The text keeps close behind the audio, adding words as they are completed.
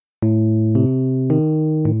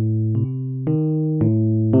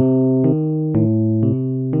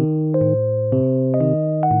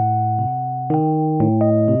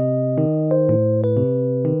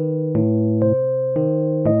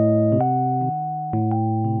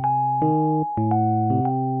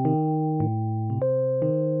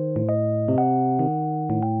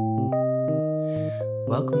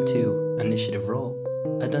Welcome to Initiative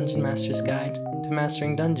Roll, a Dungeon Master's Guide to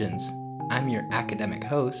Mastering Dungeons. I'm your academic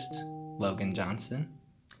host, Logan Johnson.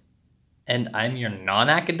 And I'm your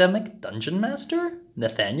non-academic dungeon master,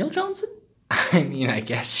 Nathaniel Johnson? I mean, I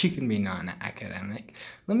guess you can be non-academic.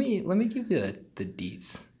 Let me give you the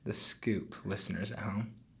deets, the scoop, listeners at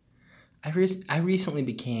home. I recently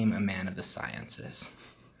became a man of the sciences.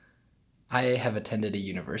 I have attended a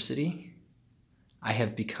university. I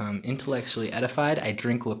have become intellectually edified. I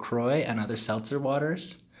drink LaCroix and other seltzer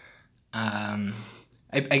waters. I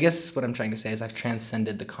guess what I'm trying to say is I've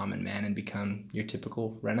transcended the common man and become your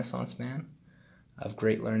typical Renaissance man of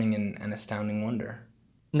great learning and astounding wonder.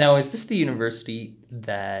 Now, is this the university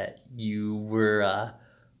that you were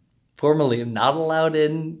formerly not allowed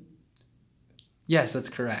in? Yes,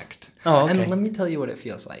 that's correct. Oh, okay. And let me tell you what it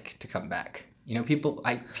feels like to come back. You know, people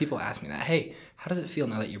ask me that. Hey, how does it feel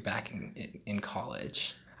now that you're back in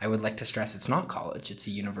college? I would like to stress it's not college, it's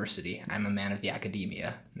a university. I'm a man of the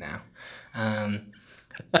academia now.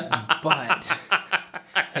 But,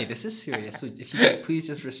 hey, this is serious. If you could please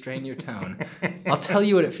just restrain your tone. I'll tell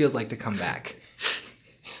you what it feels like to come back.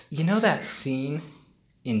 You know that scene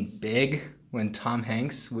in Big when Tom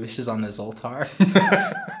Hanks wishes on the Zoltar?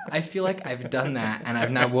 I feel like I've done that, and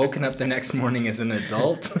I've now woken up the next morning as an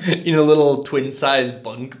adult. In a little twin-size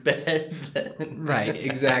bunk bed. Right,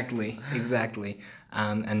 exactly.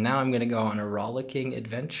 And now I'm going to go on a rollicking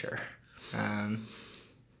adventure.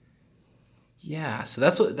 Yeah, so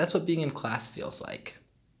that's what being in class feels like.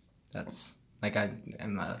 That's like I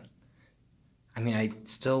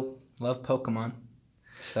still love Pokemon.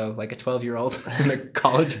 So like a 12-year-old in a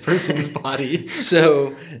college person's body.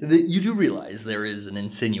 So you do realize there is an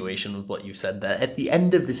insinuation with what you said, that at the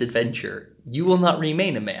end of this adventure, you will not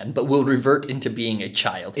remain a man, but will revert into being a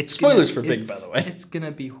child. Spoilers for Big, by the way. It's going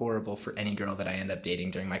to be horrible for any girl that I end up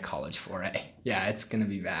dating during my college foray. Yeah, it's going to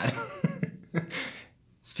be bad.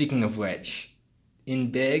 Speaking of which,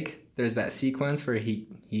 in Big, there's that sequence where he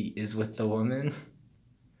is with the woman.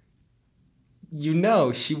 You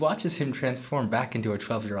know, she watches him transform back into a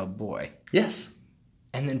 12-year-old boy. Yes.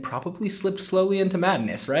 And then probably slipped slowly into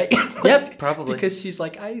madness, right? Yep, probably. Because she's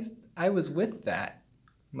like, I was with that.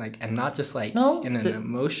 Like, and not just like in an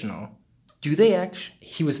emotional. Do they actually?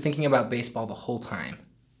 He was thinking about baseball the whole time.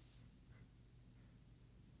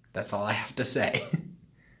 That's all I have to say.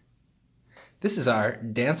 This is our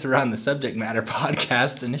Dance Around the Subject Matter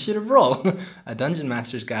podcast, Initiative Roll, a Dungeon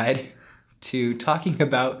Master's Guide to talking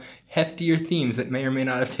about heftier themes that may or may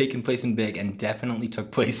not have taken place in Big and definitely took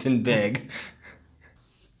place in Big.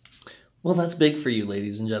 Well, that's big for you,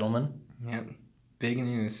 ladies and gentlemen. Yep, big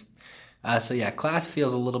news. So yeah, class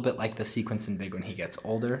feels a little bit like the sequence in Big when he gets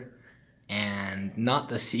older, and not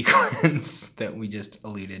the sequence that we just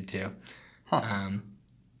alluded to. Huh.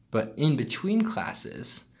 But in between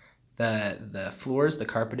classes, the floors, the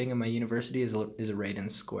carpeting in my university is arrayed in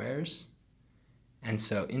squares. And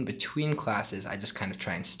so in between classes, I just kind of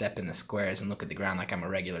try and step in the squares and look at the ground like I'm a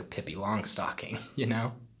regular Pippi Longstocking, you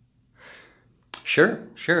know? Sure.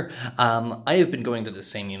 I have been going to the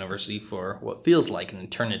same university for what feels like an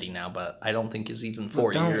eternity now, but I don't think is even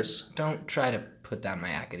 4 years. Don't try to put down my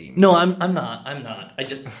academia. No, I'm not. I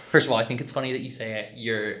just, first of all, I think it's funny that you say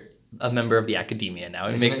you're a member of the academia now.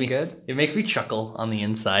 Isn't it good? It makes me chuckle on the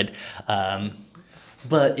inside.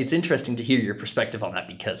 But it's interesting to hear your perspective on that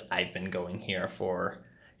because I've been going here for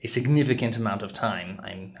a significant amount of time.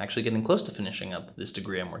 I'm actually getting close to finishing up this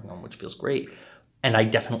degree I'm working on, which feels great. And I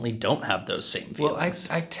definitely don't have those same feelings.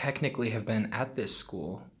 Well, I technically have been at this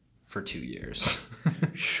school for 2 years.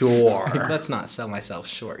 Sure. Like, let's not sell myself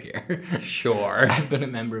short here. Sure. I've been a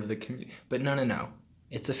member of the community. But no.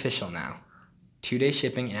 It's official now. 2-day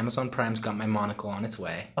shipping. Amazon Prime's got my monocle on its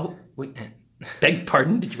way. Oh, wait. Beg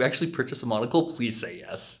pardon? Did you actually purchase a monocle? Please say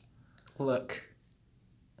yes. Look,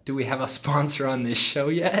 do we have a sponsor on this show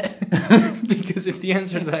yet? Because if the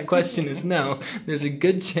answer to that question is no, there's a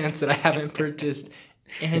good chance that I haven't purchased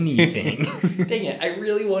anything. Dang it, I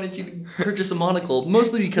really wanted you to purchase a monocle,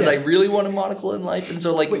 mostly because I really want a monocle in life, and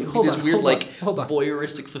so like hold on.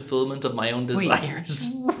 voyeuristic fulfillment of my own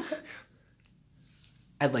desires.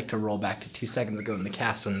 I'd like to roll back to 2 seconds ago in the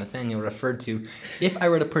cast when Nathaniel referred to, if I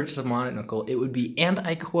were to purchase a monocle, it would be, and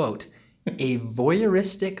I quote, a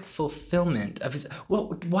voyeuristic fulfillment of his...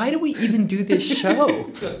 Well, why do we even do this show?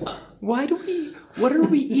 What are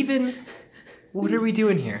we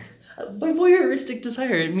doing here? By voyeuristic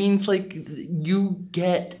desire, it means like you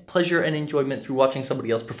get pleasure and enjoyment through watching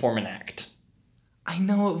somebody else perform an act. I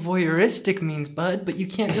know what voyeuristic means, bud, but you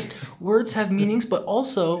can't just... Words have meanings, but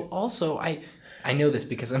also, I know this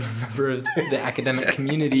because I'm a member of the academic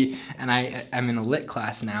community, and I'm in a lit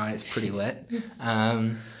class now, and it's pretty lit.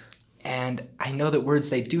 And I know that words,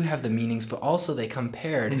 they do have the meanings, but also they come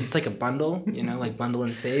paired. It's like a bundle, like bundle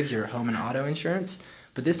and save, your home and auto insurance.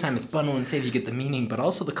 But this time it's bundle and save, you get the meaning, but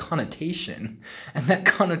also the connotation. And that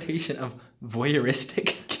connotation of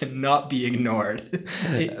voyeuristic cannot be ignored.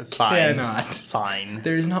 It cannot. Fine.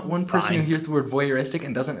 There is not one person who hears the word voyeuristic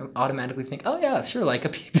and doesn't automatically think, oh yeah, sure, like a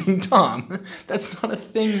peeping Tom. That's not a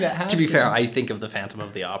thing that happens. To be fair, I think of the Phantom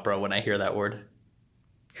of the Opera when I hear that word.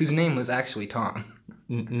 Whose name was actually Tom.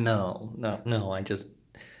 No, I just...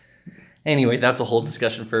 Anyway, that's a whole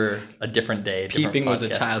discussion for a different day. Peeping was a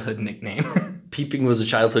childhood nickname. Peeping was a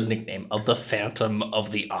childhood nickname of the Phantom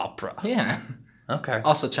of the Opera. Yeah. Okay.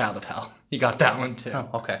 Also Child of Hell. You got that one too. Oh,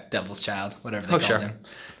 okay. Devil's Child, whatever they called him.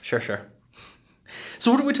 Sure.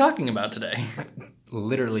 So what are we talking about today?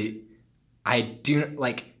 Literally, I do,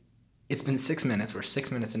 it's been 6 minutes. We're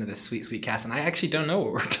 6 minutes into this sweet, sweet cast, and I actually don't know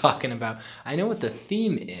what we're talking about. I know what the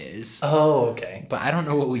theme is. Oh, okay. But I don't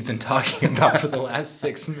know what we've been talking about for the last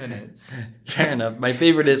 6 minutes. Fair enough. My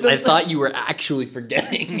favorite is I thought you were actually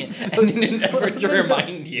forgetting, and in an effort to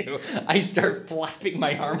remind you, I start flapping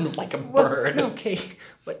my arms like a bird. Okay,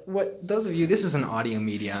 but what those of you, this is an audio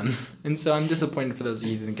medium, and so I'm disappointed for those of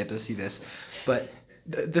you who didn't get to see this, but...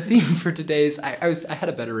 The theme for today's... I had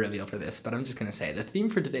a better reveal for this, but I'm just going to say the theme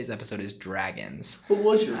for today's episode is dragons. What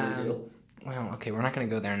was your reveal? Well, okay, we're not going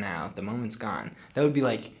to go there now. The moment's gone. That would be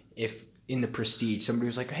like if in The Prestige somebody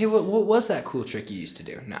was like, hey, what was that cool trick you used to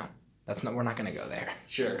do? No, we're not going to go there.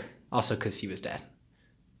 Sure. Also because he was dead.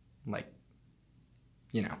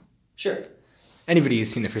 Sure. Anybody who's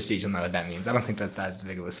seen The Prestige will know what that means. I don't think that's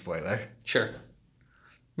big of a spoiler. Sure.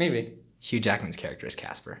 Maybe. Hugh Jackman's character is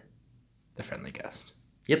Casper, the friendly ghost.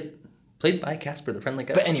 Yep. Played by Casper, the friendly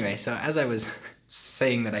ghost. But anyway, so as I was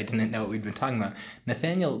saying that I didn't know what we'd been talking about,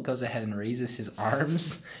 Nathaniel goes ahead and raises his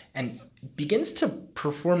arms and begins to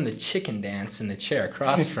perform the chicken dance in the chair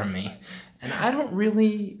across from me. And I don't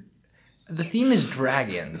really... The theme is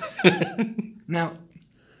dragons. Now,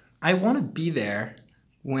 I want to be there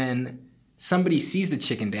when somebody sees the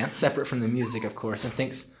chicken dance, separate from the music, of course, and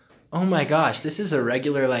thinks, oh my gosh, this is a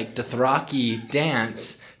regular, Dothraki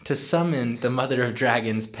dance to summon the mother of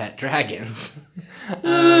dragons' pet dragons.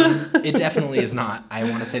 It definitely is not. I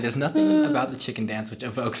want to say there's nothing about the chicken dance which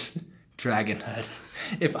evokes dragonhood.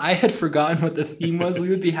 If I had forgotten what the theme was, we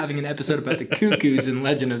would be having an episode about the cuckoos in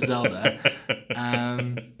Legend of Zelda.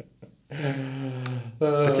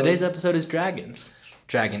 But today's episode is dragons.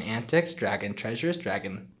 Dragon antics, dragon treasures,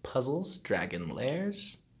 dragon puzzles, dragon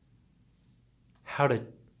lairs. How to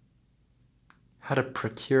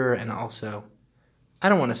procure, and also, I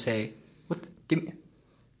don't want to say,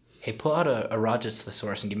 pull out a Rogers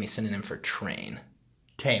Thesaurus and give me a synonym for train.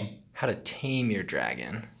 Tame. How to tame your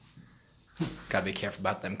dragon. Gotta be careful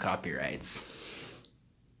about them copyrights.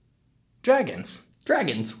 Dragons.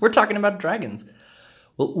 Dragons. We're talking about dragons.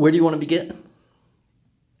 Well, where do you want to begin?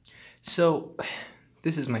 So,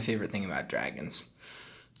 this is my favorite thing about dragons.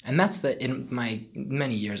 And that's that in my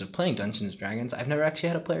many years of playing Dungeons & Dragons, I've never actually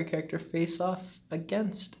had a player character face off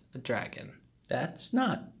against a dragon. That's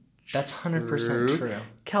not That's 100% true.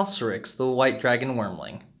 Calcerix, the white dragon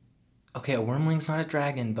wormling. Okay, a wormling's not a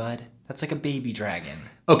dragon, bud. That's like a baby dragon.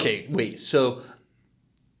 Okay, wait, so...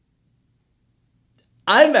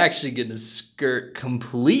 I'm actually going to skirt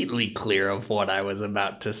completely clear of what I was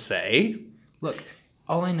about to say. Look,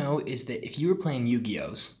 all I know is that if you were playing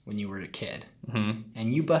Yu-Gi-Ohs when you were a kid,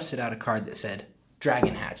 and you busted out a card that said,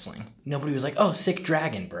 Dragon Hatchling, nobody was like, oh, sick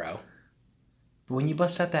dragon, bro. But when you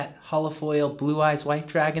bust out that holofoil blue eyes white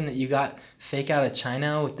dragon that you got fake out of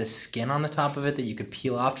China with the skin on the top of it that you could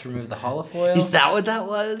peel off to remove the holofoil. Is that what that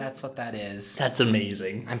was? That's what that is. That's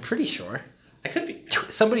amazing. I'm pretty sure. I could be.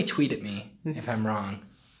 Somebody tweet at me if I'm wrong.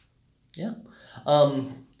 Yeah.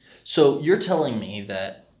 So you're telling me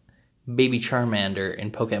that Baby Charmander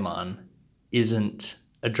in Pokemon isn't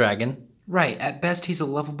a dragon? Right. At best, he's a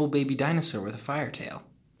lovable baby dinosaur with a fire tail.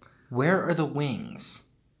 Where are the wings?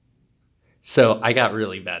 So I got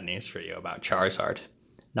really bad news for you about Charizard.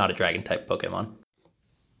 Not a dragon-type Pokemon.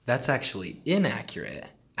 That's actually inaccurate.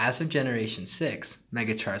 As of Generation 6,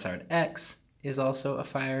 Mega Charizard X is also a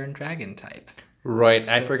fire and dragon type. Right,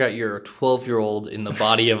 I forgot you're a 12-year-old in the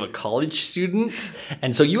body of a college student,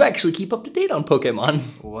 and so you actually keep up to date on Pokemon.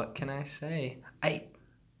 What can I say? I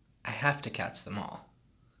have to catch them all.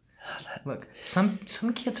 Look, some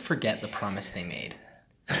kids forget the promise they made.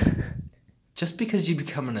 Just because you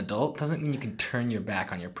become an adult doesn't mean you can turn your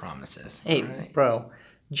back on your promises. Hey, right? Bro,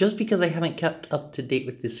 just because I haven't kept up to date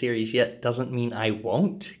with this series yet doesn't mean I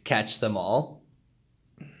won't catch them all.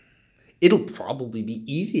 it'll probably be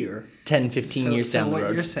easier 10, 15 years down the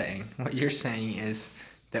road. What you're saying is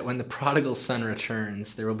that when the prodigal son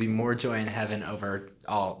returns, there will be more joy in heaven over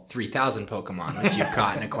all 3,000 Pokemon which you've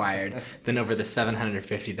caught and acquired than over the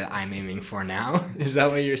 750 that I'm aiming for now. Is that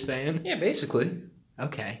what you're saying? Yeah, basically.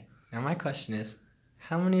 Okay. Now my question is,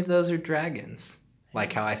 how many of those are dragons?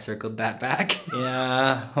 Like how I circled that back?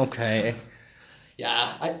 Yeah, okay.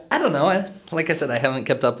 Yeah, I don't know. Like I said, I haven't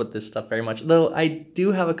kept up with this stuff very much. Though I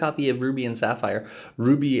do have a copy of Ruby and Sapphire.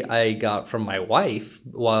 Ruby I got from my wife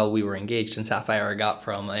while we were engaged, and Sapphire I got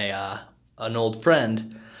from an old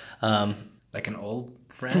friend. Like an old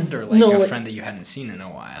friend, or like a friend that you hadn't seen in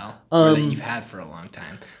a while, or that you've had for a long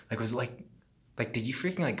time? Like, was it like did you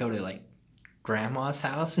freaking like go to like grandma's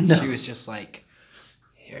house and she was just like,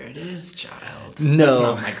 "Here it is, child"? No, that's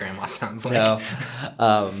not what my grandma sounds like.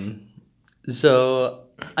 No. So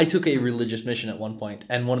I took a religious mission at one point,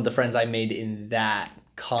 and one of the friends I made in that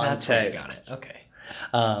context. That's why I got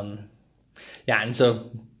it. Okay. Yeah, and so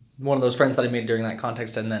one of those friends that I made during that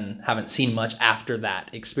context, and then haven't seen much after that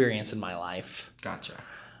experience in my life. Gotcha.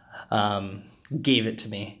 Gave it to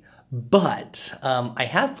me. But I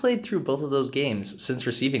have played through both of those games since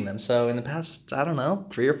receiving them. So in the past, I don't know,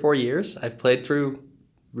 3 or 4 years, I've played through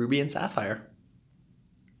Ruby and Sapphire.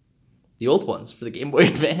 The old ones for the Game Boy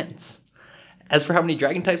Advance. As for how many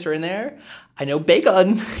dragon types are in there, I know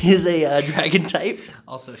Bagon is a dragon type.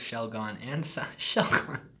 Also Shelgon and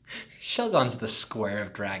Shelgon. Shelgon's the square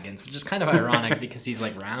of dragons, which is kind of ironic because he's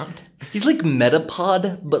like round. He's like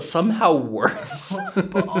Metapod, but somehow worse.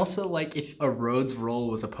 But also like if a Rhodes Roll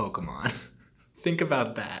was a Pokemon. Think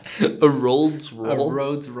about that. A Rhodes Roll? A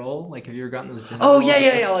Rhodes Roll? Like, have you ever gotten those dinner rolls? rolls?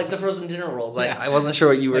 Yeah, like the frozen dinner rolls. Yeah. I wasn't sure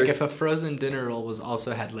what you were... Like if a frozen dinner roll was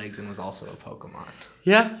also had legs and was also a Pokemon.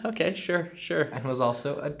 Yeah, okay, sure. And was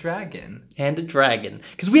also a dragon. And a dragon.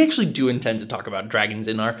 Because we actually do intend to talk about dragons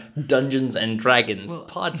in our Dungeons and Dragons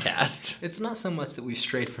podcast. It's not so much that we've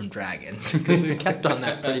strayed from dragons, because we've kept on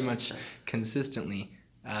that pretty much consistently,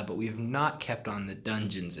 but we have not kept on the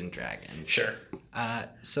Dungeons and Dragons. Sure.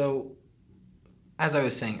 So, as I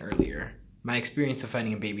was saying earlier, my experience of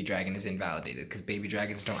fighting a baby dragon is invalidated, because baby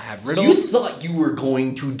dragons don't have riddles. You thought you were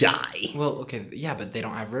going to die. Well, okay, yeah, but they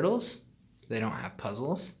don't have riddles. They don't have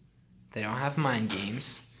puzzles. They don't have mind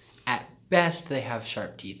games. At best, they have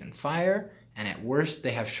sharp teeth and fire, and at worst,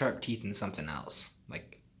 they have sharp teeth and something else,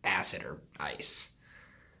 like acid or ice.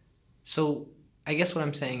 So, I guess what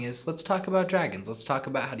I'm saying is, let's talk about dragons. Let's talk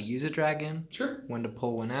about how to use a dragon. Sure. When to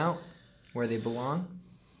pull one out, where they belong.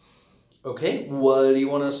 Okay, what do you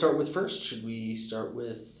want to start with first? Should we start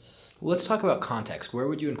with... Let's talk about context. Where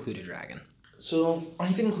would you include a dragon? So,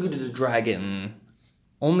 I've included a dragon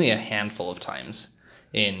only a handful of times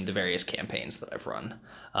in the various campaigns that I've run.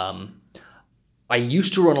 I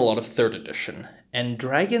used to run a lot of 3rd edition, and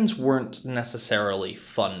dragons weren't necessarily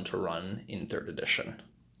fun to run in 3rd edition.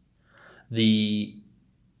 The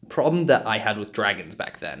problem that I had with dragons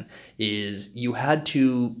back then is you had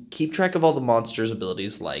to keep track of all the monsters'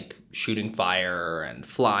 abilities, like shooting fire and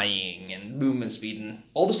flying and movement speed and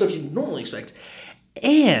all the stuff you'd normally expect,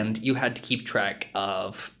 and you had to keep track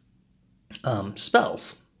of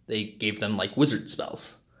spells. They gave them like wizard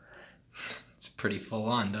spells. It's pretty full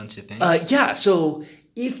on, don't you think? Yeah, so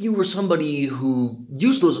if you were somebody who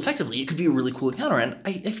used those effectively, it could be a really cool encounter. And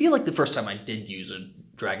I feel like the first time I did use a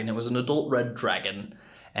dragon, it was an adult red dragon,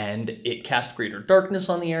 and it cast greater darkness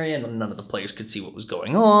on the area, and none of the players could see what was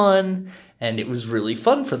going on, and it was really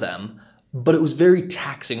fun for them. But it was very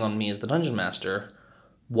taxing on me as the dungeon master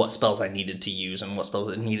what spells I needed to use and what spells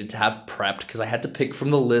I needed to have prepped, because I had to pick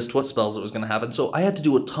from the list what spells it was going to have. And so I had to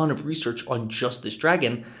do a ton of research on just this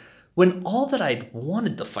dragon, when all that I'd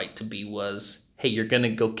wanted the fight to be was, hey, you're going to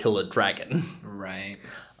go kill a dragon. Right.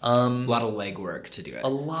 A lot of legwork to do it.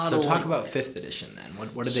 So talk about 5th edition then.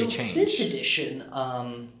 What did they change? 5th edition,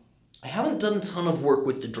 I haven't done a ton of work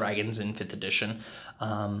with the dragons in 5th edition,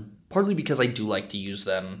 partly because I do like to use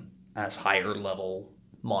them as higher level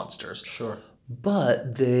monsters. Sure.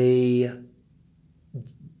 But they,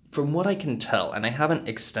 from what I can tell, and I haven't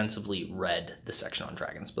extensively read the section on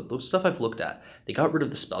dragons, but the stuff I've looked at, they got rid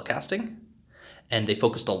of the spellcasting, and they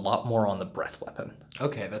focused a lot more on the breath weapon.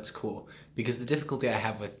 Okay, that's cool. Because the difficulty I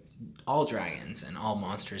have with all dragons and all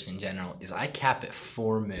monsters in general is I cap at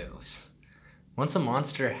 4 moves. Once a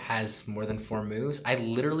monster has more than 4 moves, I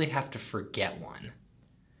literally have to forget one.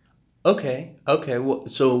 Okay.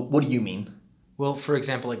 So what do you mean? Well, for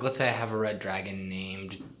example, like let's say I have a red dragon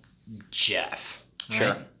named Jeff. Right?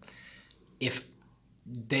 Sure. If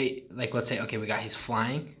they, like let's say, okay, we got his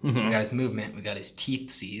flying, we got his movement, we got his teeth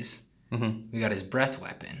seize, we got his breath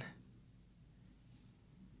weapon.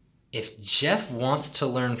 if Jeff wants to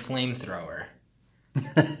learn flamethrower,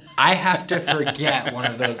 I have to forget one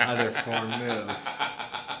of those other 4 moves.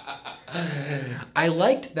 I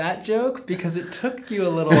liked that joke because it took you a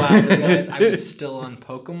little while to realize I was still on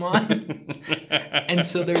Pokemon. And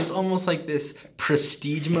so there was almost like this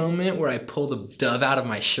prestige moment where I pull the dove out of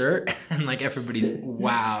my shirt and like everybody's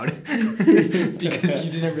wowed because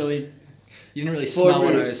you didn't really smell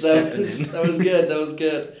what I was stepping in. That was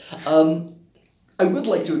good. I would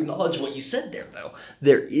like to acknowledge what you said there, though.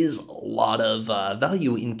 There is a lot of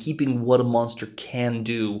value in keeping what a monster can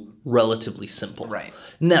do relatively simple. Right.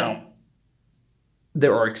 Now,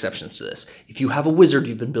 there are exceptions to this. If you have a wizard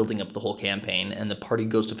you've been building up the whole campaign, and the party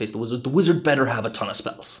goes to face the wizard better have a ton of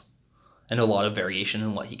spells. And a lot of variation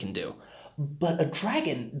in what he can do. But a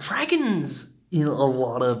dragons in a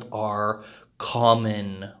lot of our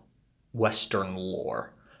common Western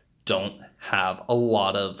lore don't have a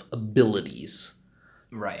lot of abilities.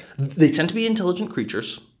 Right. They tend to be intelligent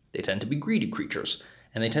creatures. They tend to be greedy creatures.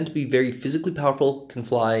 And they tend to be very physically powerful, can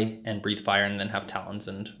fly, and breathe fire, and then have talons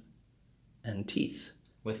and teeth.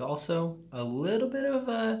 With also a little bit of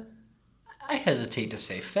a, I hesitate to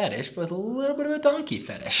say fetish, but with a little bit of a donkey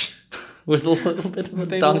fetish. With a little bit of a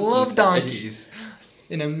They donkey love fetish. donkeys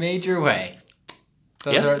in a major way.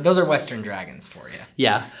 Those are Western dragons for you.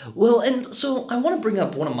 Yeah. Well, and so I want to bring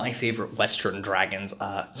up one of my favorite Western dragons,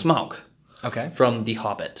 Smaug. Okay. From The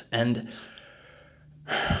Hobbit. And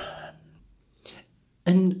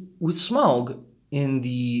with Smaug in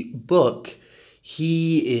the book,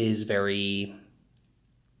 he is very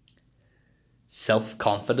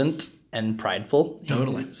self-confident and prideful.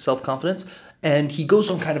 Totally. Self-confidence. And he goes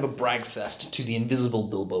on kind of a brag fest to the invisible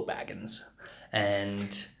Bilbo Baggins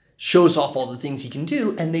and shows off all the things he can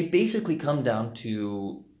do. And they basically come down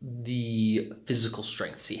to the physical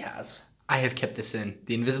strengths he has. I have kept this in.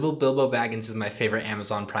 The Invisible Bilbo Baggins is my favorite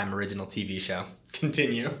Amazon Prime original TV show.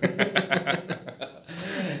 Continue.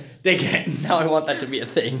 Dang it. Now I want that to be a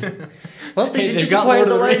thing. Well, They've just got acquired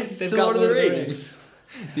Lord of the the rights Rings. They've to got Lord of the Rings.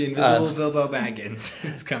 The Invisible Bilbo Baggins.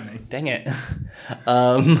 It's coming. Dang it.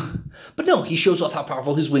 But no, he shows off how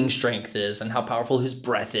powerful his wing strength is and how powerful his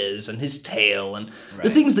breath is and his tail and the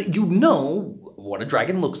things that you know what a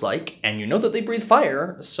dragon looks like, and you know that they breathe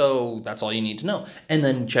fire, so that's all you need to know. And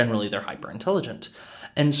then generally they're hyper intelligent.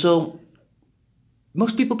 And so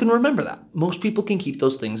most people can remember that. Most people can keep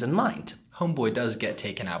those things in mind. Homeboy does get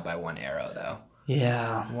taken out by one arrow, though.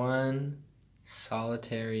 Yeah. One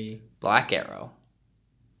solitary Black arrow.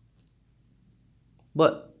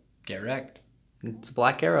 What? Get wrecked. It's a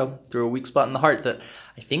black arrow through a weak spot in the heart that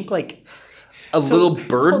I think like a little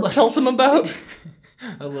bird tells him about.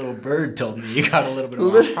 A little bird told me you got a little bit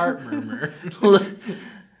of a heart murmur.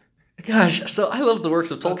 Gosh, so I love the works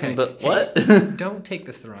of Tolkien, Okay, but hey, what? Don't take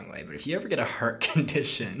this the wrong way, but if you ever get a heart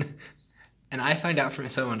condition and I find out from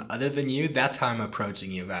someone other than you, that's how I'm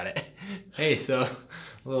approaching you about it. Hey, so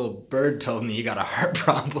a little bird told me you got a heart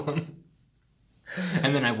problem.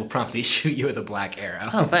 And then I will promptly shoot you with a black arrow.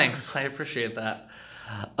 Oh, thanks. I appreciate that.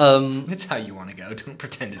 It's how you want to go. Don't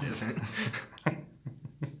pretend it isn't.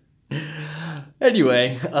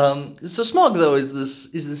 Anyway, so Smaug though is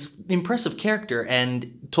this impressive character,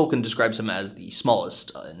 and Tolkien describes him as the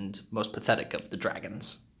smallest and most pathetic of the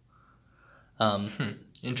dragons.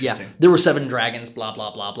 Interesting. Yeah, there were 7 dragons. Blah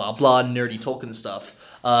blah blah blah blah. Nerdy Tolkien stuff.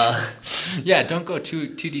 Yeah, don't go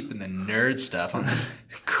too deep in the nerd stuff on this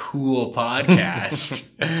cool podcast.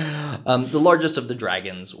 The largest of the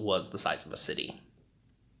dragons was the size of a city.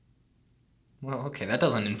 Well, okay, that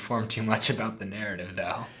doesn't inform too much about the narrative,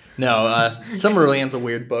 though. No, Silmarillion's a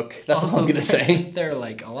weird book. That's all I'm going to say. There are,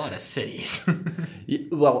 like, a lot of cities.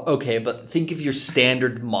 Well, okay, but think of your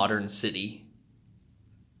standard modern city.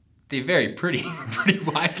 They vary pretty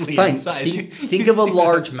widely Fine, in size. think of a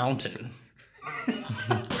large mountain.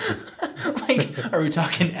 Like, are we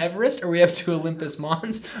talking Everest? Are we up to Olympus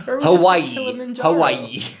Mons? Or are we Hawaii. Just Kilimanjaro?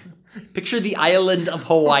 Hawaii. Picture the island of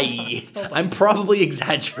Hawaii. I'm probably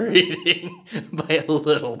exaggerating by a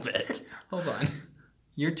little bit. Hold on.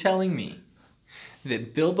 You're telling me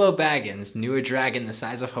that Bilbo Baggins knew a dragon the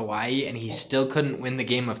size of Hawaii and he still couldn't win the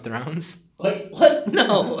Game of Thrones? What?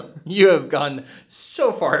 No. You have gone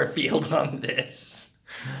so far afield on this.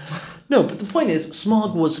 No, but the point is,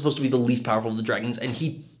 Smaug was supposed to be the least powerful of the dragons, and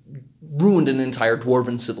he ruined an entire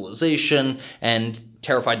dwarven civilization and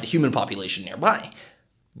terrified the human population nearby.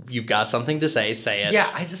 You've got something to say it. Yeah,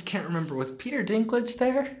 I just can't remember. Was Peter Dinklage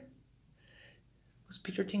there? Was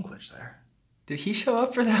Peter Dinklage there? Did he show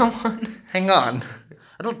up for that one? Hang on.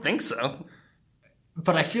 I don't think so.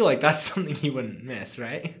 But I feel like that's something he wouldn't miss,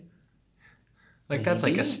 right? Like, that's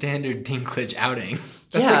like Maybe? a standard Dinklage outing.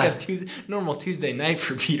 That's Yeah. like a normal Tuesday night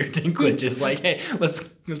for Peter Dinklage. Is like, hey, let's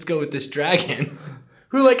go with this dragon.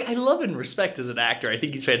 Who, like, I love and respect as an actor. I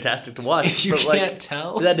think he's fantastic to watch. If you but, like, can't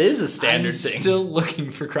tell, that is a standard I'm thing. still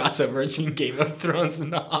looking for crossover between Game of Thrones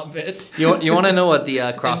and The Hobbit. You want to know what the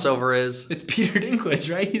crossover is? It's Peter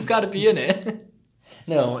Dinklage, right? He's got to be in it.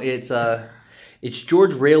 No, it's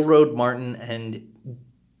George Railroad Martin and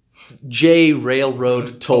J.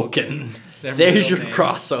 Railroad Tolkien. Their There's middle your names.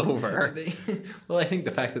 crossover. Well, I think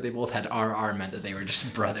the fact that they both had RR meant that they were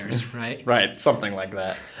just brothers, right? Right, something like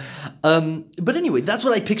that. But anyway, that's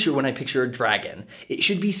what I picture when I picture a dragon. It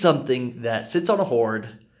should be something that sits on a horde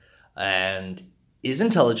and is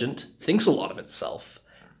intelligent, thinks a lot of itself,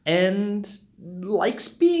 and likes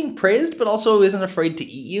being praised, but also isn't afraid to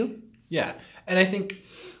eat you. Yeah, and I think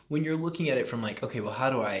when you're looking at it from like, okay, well, how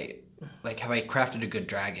do I, like, have I crafted a good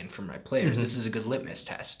dragon for my players? This is a good litmus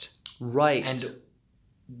test. Right. And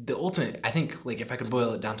the ultimate, I think, like, if I could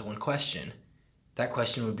boil it down to one question, that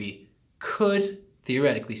question would be, could,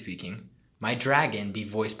 theoretically speaking, my dragon be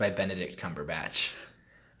voiced by Benedict Cumberbatch?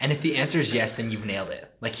 And if the answer is yes, then you've nailed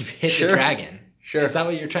it. Like, you've hit Sure. the dragon. Sure. Is that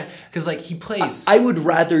what you're trying? Because, like, he plays... I would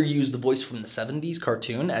rather use the voice from the 70s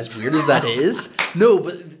cartoon, as weird as that is. No,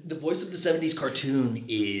 but the voice of the 70s cartoon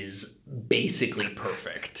is basically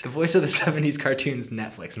perfect. The voice of the 70s cartoon's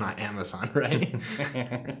Netflix, not Amazon, right?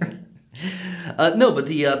 No, but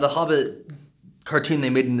the Hobbit cartoon they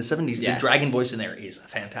made in the 70s, Yeah. the dragon voice in there is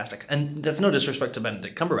fantastic. And that's no disrespect to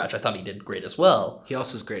Benedict Cumberbatch. I thought he did great as well. He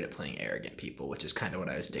also is great at playing arrogant people, which is kind of what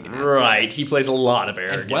I was digging at. Right. He plays a lot of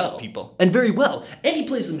arrogant well. people. And very well. And he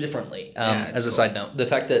plays them differently. Yeah, it's As a cool. side note, the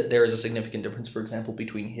fact that there is a significant difference, for example,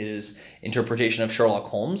 between his interpretation of Sherlock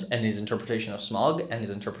Holmes and his interpretation of Smaug and his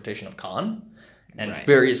interpretation of Khan and Right.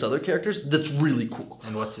 various other characters, that's really cool.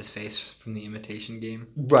 And what's his face from the Imitation Game?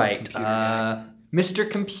 Right. Computer guy. Mr.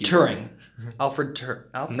 Computer. Turing. Alfred.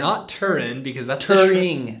 Not Turin, because that's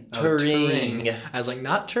Turing. the Turing. I was like,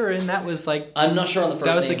 not Turin. That was like I'm not sure on the first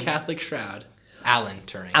that was name. the Catholic Shroud. Alan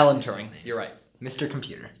Turing. Alan is his Turing. name. You're right. Mr.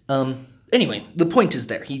 Computer. Anyway, the point is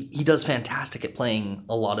there. He does fantastic at playing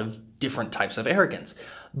a lot of different types of arrogance.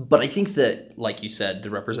 But I think that, like you said, the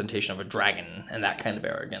representation of a dragon and that kind of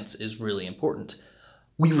arrogance is really important.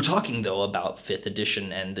 We were talking, though, about 5th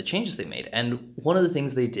edition and the changes they made. And one of the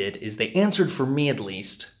things they did is they answered, for me at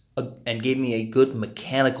least, and gave me a good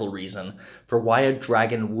mechanical reason for why a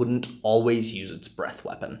dragon wouldn't always use its breath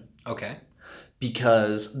weapon. Okay.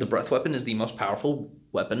 Because the breath weapon is the most powerful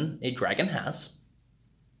weapon a dragon has,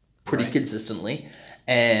 pretty Right. consistently,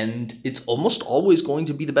 and it's almost always going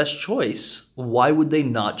to be the best choice. Why would they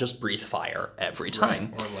not just breathe fire every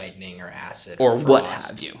time? Or lightning or acid. Or what frost.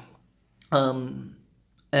 have you.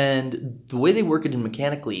 And the way they work it in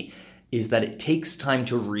mechanically is that it takes time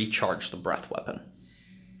to recharge the breath weapon.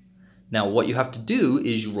 Now, what you have to do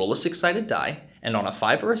is you roll a 6-sided die, and on a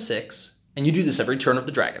 5 or a 6, and you do this every turn of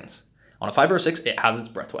the dragons, on a 5 or a 6, it has its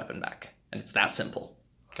breath weapon back. And it's that simple.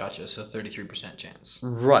 Gotcha. So 33% chance.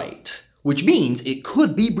 Right. Which means it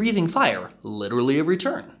could be breathing fire literally every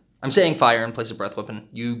turn. I'm saying fire in place of breath weapon.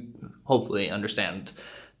 You hopefully understand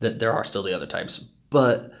that there are still the other types.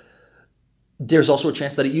 But there's also a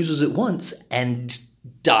chance that it uses it once and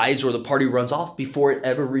dies or the party runs off before it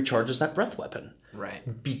ever recharges that breath weapon.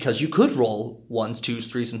 Right. Because you could roll 1s, 2s,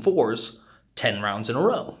 3s, and 4s 10 rounds in a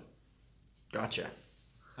row. Gotcha.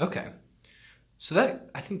 Okay. So that,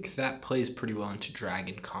 I think that plays pretty well into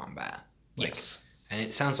dragon combat. Yes. And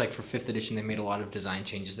it sounds like for 5th edition, they made a lot of design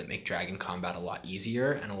changes that make dragon combat a lot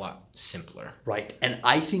easier and a lot simpler. Right. And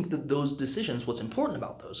I think that those decisions, what's important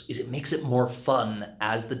about those is it makes it more fun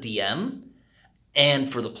as the DM and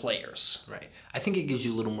for the players. Right. I think it gives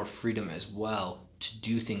you a little more freedom as well to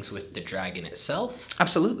do things with the dragon itself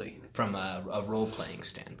Absolutely. from a role-playing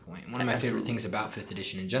standpoint. One of my favorite things about 5th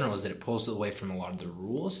edition in general is that it pulls away from a lot of the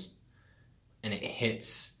rules and it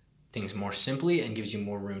hits things more simply and gives you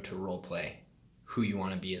more room to role-play who you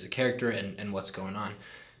want to be as a character and what's going on.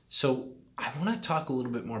 So I want to talk a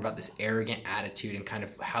little bit more about this arrogant attitude and kind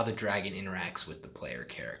of how the dragon interacts with the player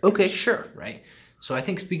character. Okay, sure. Right? So I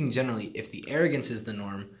think speaking generally, if the arrogance is the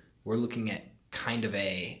norm, we're looking at kind of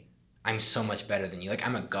I'm so much better than you. Like,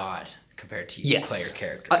 I'm a god compared to you player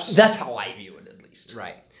characters. That's how I view it, at least.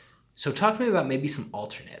 Right. So talk to me about maybe some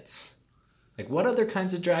alternates. Like, what other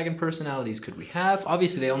kinds of dragon personalities could we have?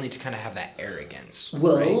 Obviously, they all need to kind of have that arrogance.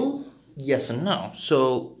 Well, yes and no.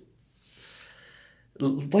 So,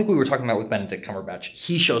 like we were talking about with Benedict Cumberbatch,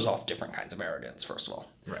 he shows off different kinds of arrogance, first of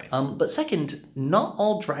all. Right. But second, not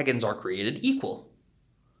all dragons are created equal.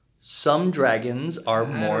 Some dragons are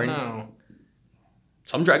more... No.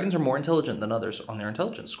 Some dragons are more intelligent than others on their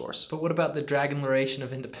intelligence scores. But what about the Dragonlaration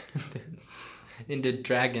of Independence? Into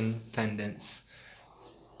Dragon Pendants.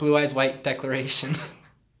 Blue Eyes White Declaration.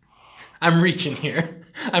 I'm reaching here.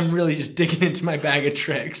 I'm really just digging into my bag of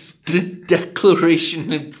tricks. The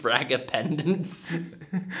Declaration of Dragapendants.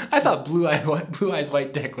 I thought Blue Eyes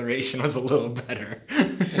White Declaration was a little better.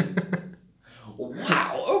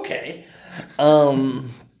 Wow, okay.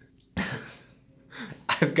 I've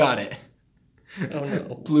got it. Oh no.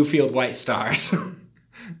 Bluefield White Stars.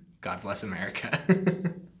 God bless America.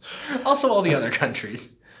 Also all the other countries.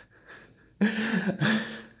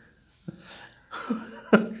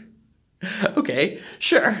 Okay,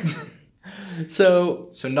 sure. So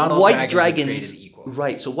not all white dragons are dragons created equal.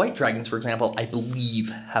 Right, so white dragons, for example, I believe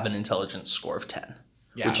have an intelligence score of 10,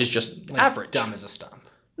 Yeah, which is just like average. Dumb as a stump.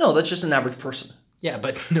 No, that's just an average person. Yeah,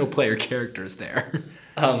 but no player characters there.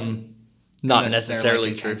 Not Unless necessarily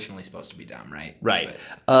they're, like, true. intentionally supposed to be dumb, right? Right.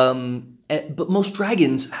 But But most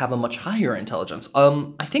dragons have a much higher intelligence.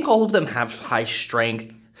 I think all of them have high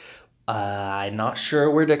strength. I'm not sure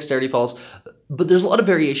where dexterity falls, but there's a lot of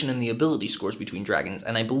variation in the ability scores between dragons,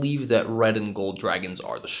 and I believe that red and gold dragons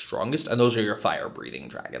are the strongest, and those are your fire-breathing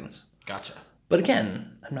dragons. gotcha. But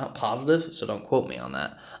again, I'm not positive, so don't quote me on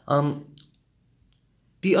that.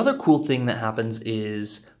 The other cool thing that happens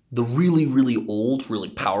is the really, really old, really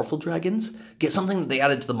powerful dragons get something that they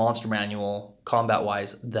added to the monster manual,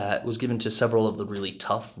 combat-wise, that was given to several of the really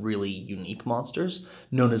tough, really unique monsters,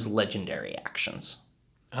 known as legendary actions.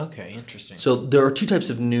 Okay, interesting. So there are two types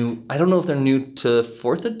of new... I don't know if they're new to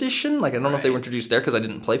 4th edition. Like, I don't know if they were introduced there because I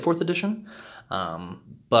didn't play 4th edition.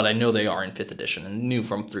 But I know they are in 5th edition and new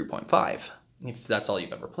from 3.5, if that's all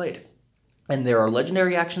you've ever played. And there are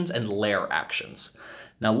legendary actions and lair actions.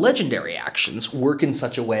 Now, legendary actions work in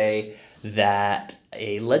such a way that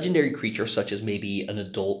a legendary creature, such as maybe an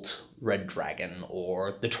adult red dragon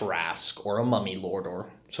or the Tarrasque or a mummy lord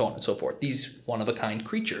or so on and so forth, these one-of-a-kind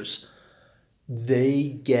creatures,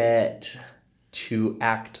 they get to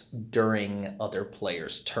act during other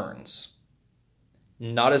players' turns.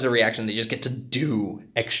 Not as a reaction, they just get to do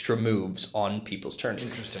extra moves on people's turns.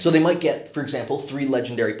 Interesting. So they might get, for example, 3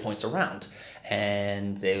 legendary points around,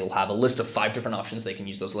 and they'll have a list of 5 different options they can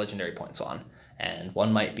use those legendary points on. And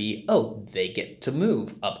one might be, they get to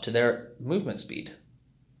move up to their movement speed.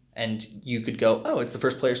 And you could go, it's the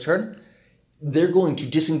first player's turn. They're going to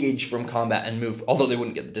disengage from combat and move, although they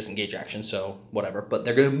wouldn't get the disengage action, so whatever, but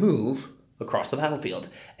they're going to move across the battlefield,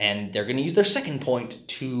 and they're going to use their second point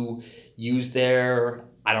to use their,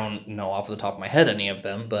 I don't know off the top of my head any of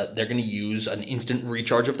them, but they're going to use an instant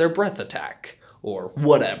recharge of their breath attack, or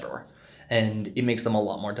whatever, and it makes them a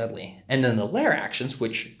lot more deadly. And then the lair actions,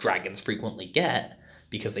 which dragons frequently get,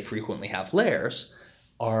 because they frequently have lairs,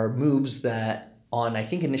 are moves that, on I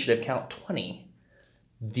think initiative count 20,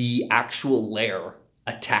 the actual lair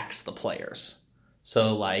attacks the players.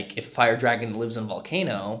 So, like, if a fire dragon lives in a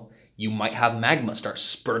volcano, you might have magma start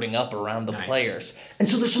spurting up around the players. And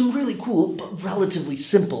so there's some really cool, but relatively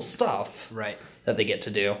simple stuff that they get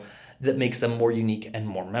to do that makes them more unique and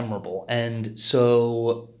more memorable. And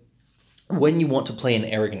so when you want to play an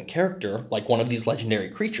arrogant character, like one of these legendary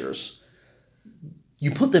creatures, you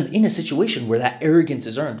put them in a situation where that arrogance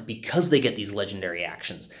is earned because they get these legendary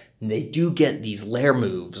actions. And they do get these lair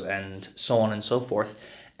moves and so on and so forth.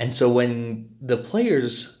 And so when the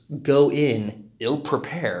players go in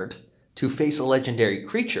ill-prepared to face a legendary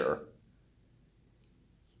creature,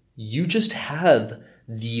 you just have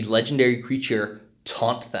the legendary creature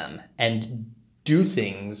taunt them and do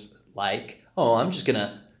things like, I'm just going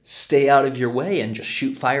to stay out of your way and just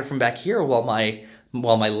shoot fire from back here while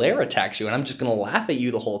my lair attacks you, and I'm just going to laugh at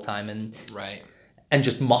you the whole time and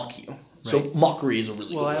just mock you. So mockery is a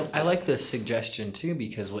really good word. I like this suggestion too,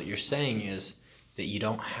 because what you're saying is that you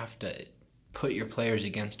don't have to put your players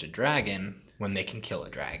against a dragon when they can kill a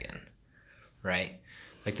dragon, right?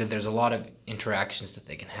 Like that there's a lot of interactions that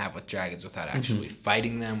they can have with dragons without actually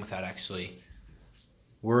fighting them, without actually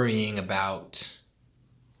worrying about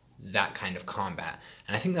that kind of combat.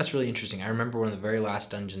 And I think that's really interesting. I remember one of the very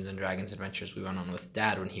last Dungeons and Dragons adventures we went on with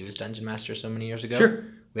Dad when he was Dungeon Master so many years ago. Sure.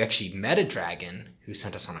 We actually met a dragon who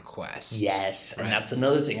sent us on a quest. Yes, and that's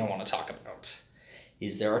another thing I want to talk about.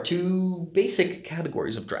 Is there are 2 basic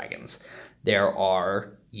categories of dragons. There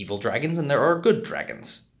are evil dragons and there are good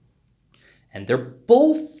dragons. And they're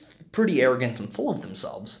both pretty arrogant and full of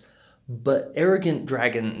themselves. But arrogant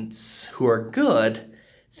dragons who are good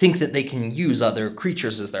think that they can use other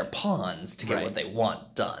creatures as their pawns to get what they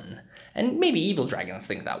want done. And maybe evil dragons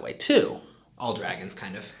think that way too. All dragons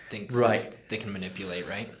kind of think that they can manipulate,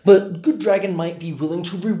 right? But good dragon might be willing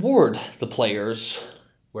to reward the players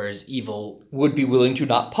whereas evil, would be willing to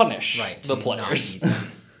not punish right, the to players. not eat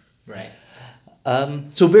them.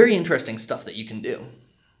 Right. So very interesting stuff that you can do.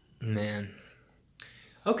 Man.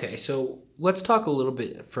 Okay, so let's talk a little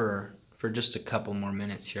bit for just a couple more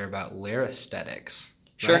minutes here about lair aesthetics.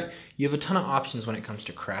 Sure. Right? You have a ton of options when it comes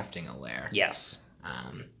to crafting a lair. Yes.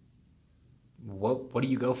 What do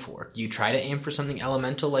you go for? Do you try to aim for something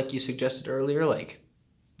elemental like you suggested earlier, like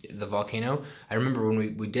the volcano? I remember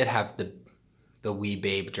when we did have the wee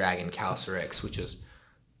babe dragon Calcerix, which was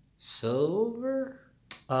silver?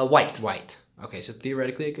 White. White. Okay, so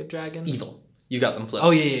theoretically a good dragon? Evil. You got them flipped.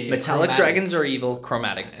 Oh, yeah. Metallic Chromatic. dragons are evil.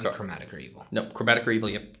 Chromatic. And chromatic or evil. No, chromatic are evil.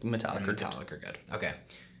 Yep. Metallic And are good. metallic are good. Okay.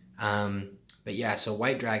 But yeah, so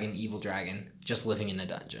white dragon, evil dragon, just living in a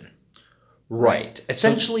dungeon. Right.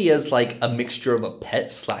 Essentially as like a mixture of a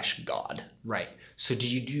pet / god. Right. So do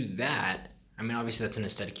you do that? I mean, obviously that's an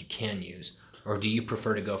aesthetic you can use. Or do you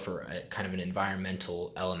prefer to go for a kind of an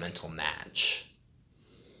environmental elemental match?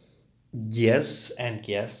 Yes and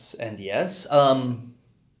yes and yes.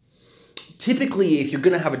 Typically, if you're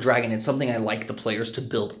going to have a dragon, it's something I like the players to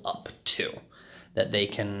build up to, that they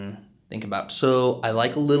can think about. So I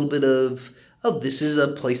like a little bit of, oh, this is a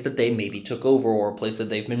place that they maybe took over, or a place that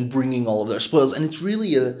they've been bringing all of their spoils. And it's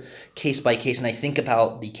really a case by case. And I think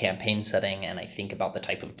about the campaign setting, and I think about the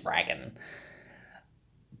type of dragon.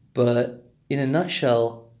 But in a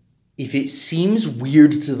nutshell, if it seems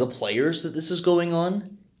weird to the players that this is going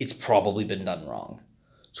on, it's probably been done wrong.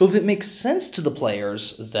 So if it makes sense to the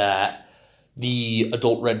players that the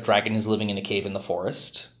adult red dragon is living in a cave in the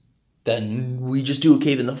forest, then we just do a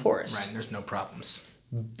cave in the forest. Right, and there's no problems.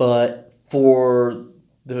 But for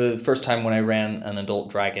the first time when I ran an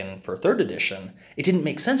adult dragon for 3rd edition, it didn't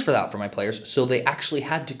make sense for that for my players, so they actually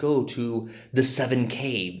had to go to the 7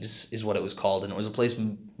 Caves, is what it was called, and it was a place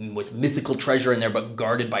with mythical treasure in there, but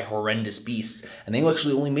guarded by horrendous beasts, and they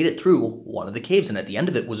actually only made it through one of the caves, and at the end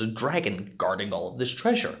of it was a dragon guarding all of this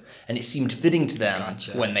treasure, and it seemed fitting to them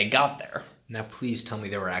when they got there. Now please tell me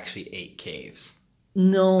there were actually 8 caves.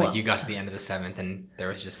 No. Like you got to the end of the 7th and there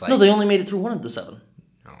was just like... No, they only made it through one of the 7.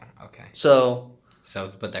 Oh, okay. So,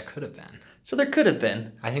 but there could have been. So there could have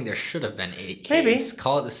been. I think there should have been 8 caves. Maybe.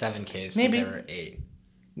 Call it the 7 caves, Maybe. but there were 8.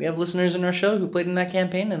 We have listeners in our show who played in that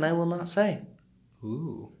campaign, and I will not say.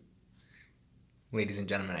 Ooh. Ladies and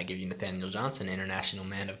gentlemen, I give you Nathaniel Johnson, international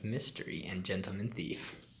man of mystery and gentleman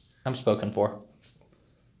thief. I'm spoken for.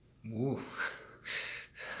 Ooh.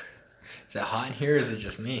 Is it hot in here or is it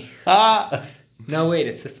just me? Ah! No, wait,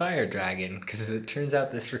 it's the fire dragon, because it turns out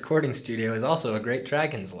this recording studio is also a great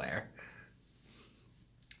dragon's lair.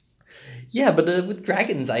 Yeah, but with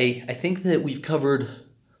dragons, I think that we've covered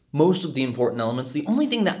most of the important elements. The only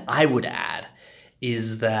thing that I would add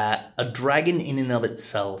is that a dragon in and of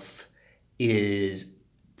itself is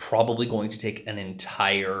probably going to take an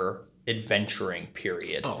entire adventuring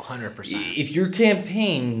period. Oh, 100%. If your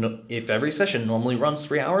campaign, if every session normally runs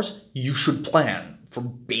 3 hours, you should plan for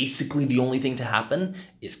basically the only thing to happen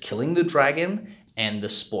is killing the dragon and the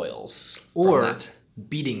spoils. Or from that.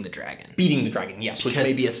 beating the dragon. Beating the dragon, yes, which Because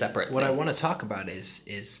may be a separate thing. What I want to talk about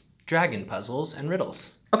is dragon puzzles and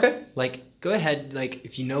riddles. Okay. Like, go ahead, like,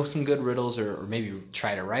 if you know some good riddles or maybe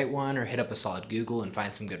try to write one or hit up a solid Google and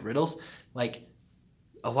find some good riddles, like,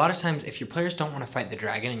 a lot of times if your players don't want to fight the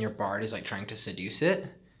dragon and your bard is, like, trying to seduce it,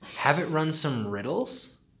 have it run some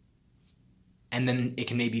riddles, and then it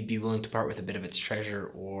can maybe be willing to part with a bit of its treasure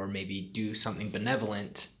or maybe do something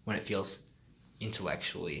benevolent when it feels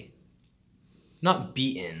intellectually not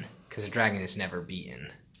beaten, because a dragon is never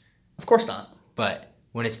beaten. Of course not. But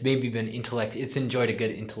when it's maybe been it's enjoyed a good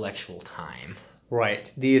intellectual time.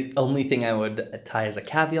 Right. The only thing I would tie as a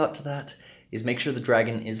caveat to that is make sure the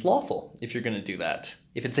dragon is lawful if you're going to do that.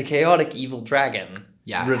 If it's a chaotic evil dragon,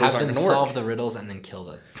 yeah, riddles have aren't them going to work. solve the riddles and then kill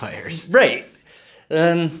the players. Right.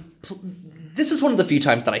 This is one of the few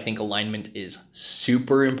times that I think alignment is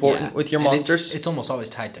super important with your and monsters. It's almost always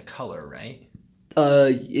tied to color, right?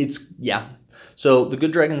 Yeah. So the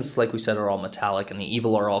good dragons, like we said, are all metallic, and the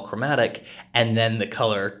evil are all chromatic, and then the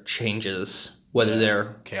color changes whether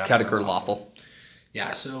they're chaotic or lawful.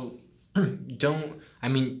 Yeah, so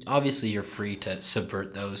obviously you're free to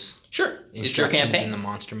subvert those instructions in the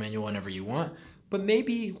monster manual whenever you want, but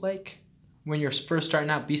maybe, like, when you're first starting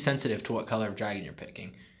out, be sensitive to what color of dragon you're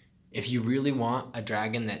picking. If you really want a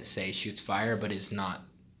dragon that, say, shoots fire but is not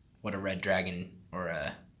what a red dragon or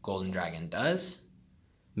a golden dragon does,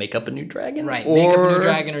 make up a new dragon? Right, make up a new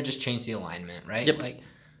dragon or just change the alignment, right? Yep.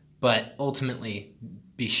 But ultimately,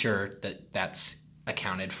 be sure that that's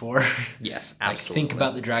accounted for. Yes, like, absolutely. think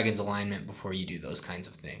about the dragon's alignment before you do those kinds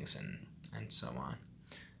of things and so on.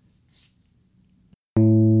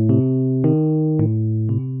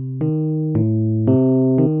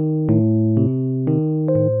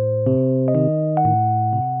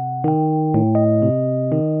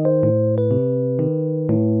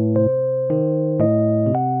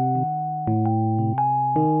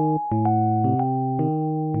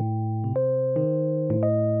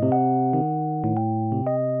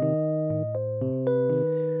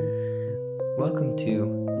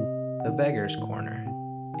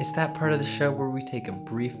 It's that part of the show where we take a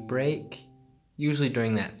brief break. Usually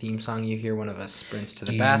during that theme song, you hear one of us sprints to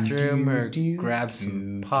the bathroom or grabs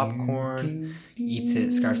some popcorn, eats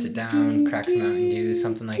it, scarfs it down, cracks a Mountain Dew,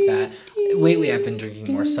 something like that. Lately, I've been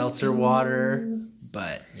drinking more seltzer water,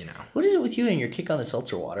 but, you know. What is it with you and your kick on the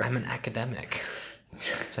seltzer water? I'm an academic.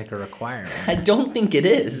 It's like a requirement. I don't think it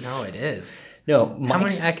is. No, it is. No, How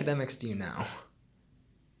many academics do you know?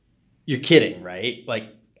 You're kidding, right?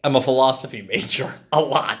 Like, I'm a philosophy major. A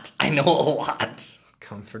lot. I know a lot.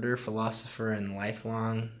 Comforter, philosopher, and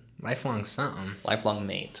lifelong something. Lifelong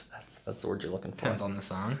mate. That's the word you're looking for. Depends on the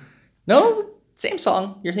song. No, same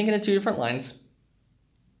song. You're thinking of two different lines.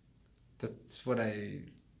 That's what I...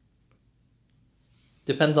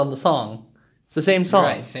 Depends on the song. It's the same song.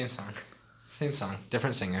 You're right, same song. Same song.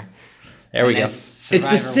 Different singer. There we go. It's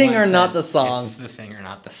the singer, not the song. It's the singer,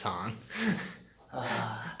 not the song.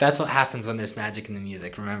 That's what happens when there's magic in the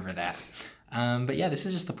music. Remember that. But yeah, this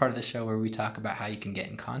is just the part of the show where we talk about how you can get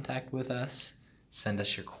in contact with us, send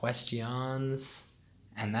us your questions,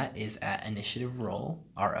 and that is at initiativeroll,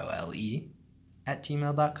 ROLE,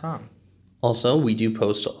 @gmail.com. Also, we do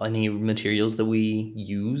post any materials that we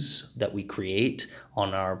use, that we create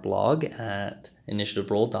on our blog at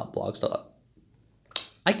initiativeroll.blogs.com.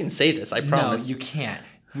 I can say this, I promise. No, you can't.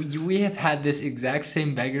 We have had this exact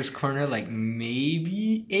same Beggar's Corner like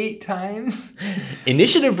maybe 8 times.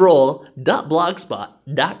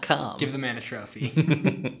 Initiativeroll.blogspot.com. Give the man a trophy.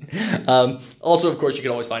 Also, of course, you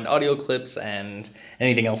can always find audio clips and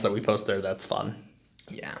anything else that we post there that's fun.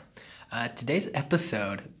 Yeah. Today's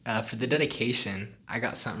episode, for the dedication, I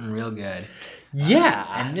got something real good. Yeah.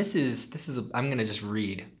 And this is I'm going to just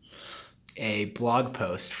read a blog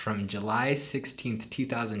post from July 16th,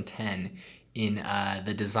 2010 in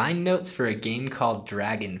the design notes for a game called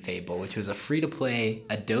Dragon Fable, which was a free-to-play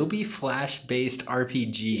Adobe Flash-based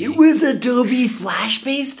RPG. It was Adobe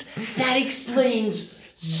Flash-based? That explains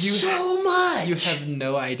so much! You have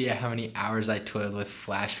no idea how many hours I toiled with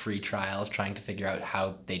Flash free trials trying to figure out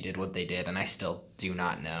how they did what they did, and I still do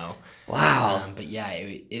not know. Wow. But yeah,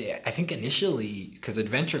 I think initially, because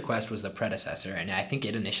Adventure Quest was the predecessor, and I think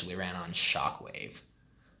it initially ran on Shockwave.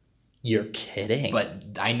 You're kidding.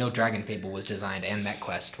 But I know Dragon Fable was designed and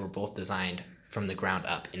MechQuest were both designed from the ground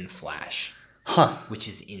up in Flash. Huh. Which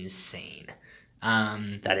is insane.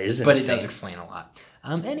 That is insane. But it does explain a lot.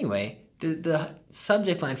 Anyway, the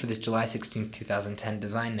subject line for this July 16th, 2010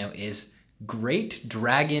 design note is Great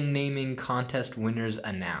Dragon Naming Contest Winners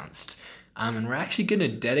Announced. And we're actually going to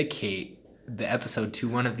dedicate the episode to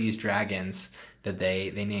one of these dragons that they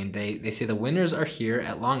named. They say the winners are here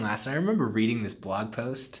at long last. And I remember reading this blog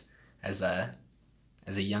post as a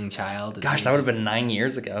young child. Gosh, that would have been 9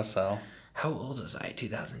 years ago, so. How old was I?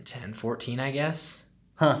 2010? 14, I guess?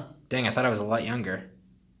 Huh. Dang, I thought I was a lot younger.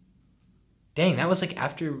 Dang, that was like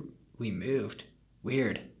after we moved.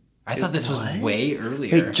 Weird. I thought this was way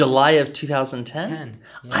earlier. Wait, July of 2010?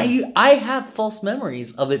 Yeah. I have false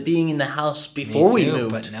memories of it being in the house before we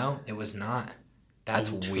moved. But no, it was not.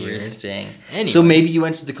 That's weird. Interesting. Anyway, so maybe you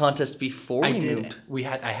entered the contest before we moved.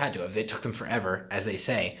 I had to have. It took them forever, as they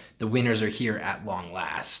say. The winners are here at long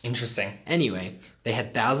last. Interesting. Anyway, they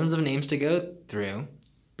had thousands of names to go through,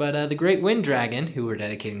 but the Great Wind Dragon, who we're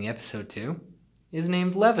dedicating the episode to, is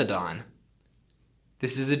named Levidon.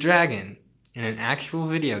 This is a dragon in an actual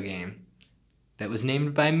video game that was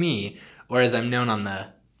named by me, or as I'm known on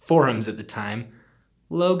the forums at the time,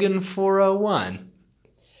 Logan401.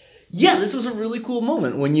 Yeah, this was a really cool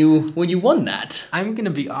moment when you won that. I'm going to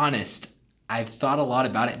be honest. I've thought a lot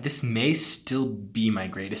about it. This may still be my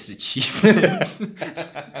greatest achievement.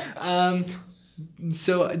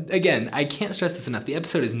 So, again, I can't stress this enough. The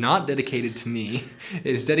episode is not dedicated to me. It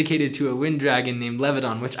is dedicated to a wind dragon named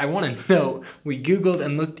Levidon, which I want to note. We Googled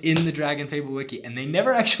and looked in the Dragon Fable wiki, and they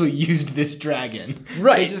never actually used this dragon.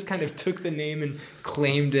 Right. They just kind of took the name and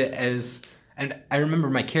claimed it as... And I remember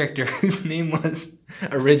my character, whose name was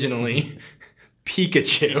originally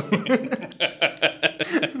Pikachu.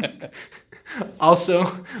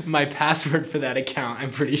 Also, my password for that account,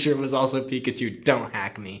 I'm pretty sure, was also Pikachu. Don't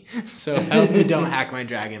hack me. So help me, don't hack my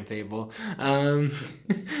Dragon Fable. And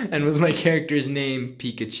was my character's name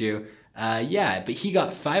Pikachu. Yeah, but he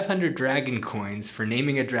got 500 dragon coins for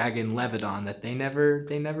naming a dragon Levidon that they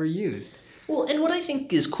never used. Well, and what I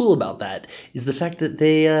think is cool about that is the fact that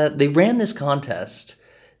they ran this contest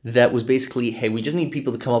that was basically, hey, we just need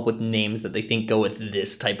people to come up with names that they think go with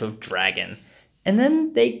this type of dragon. And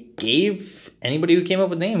then they gave anybody who came up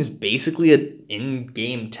with names basically an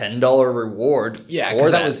in-game $10 reward. Yeah,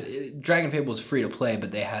 because that was Dragon Fable was free to play,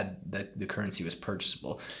 but they had the currency was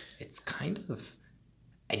purchasable. It's kind of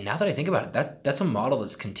And now that I think about it, that's a model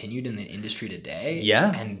that's continued in the industry today.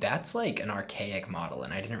 Yeah. And that's like an archaic model,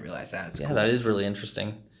 and I didn't realize that. It's Yeah, cool. that is really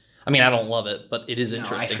interesting. I mean, I don't love it, but it is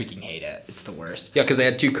interesting. I freaking hate it. It's the worst. Yeah, because they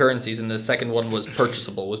had two currencies, and the second one was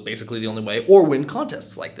purchasable, was basically the only way, or win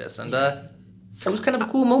contests like this. And that was kind of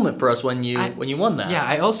a cool moment for us when you won that. Yeah,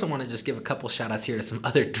 I also want to just give a couple shout outs here to some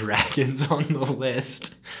other dragons on the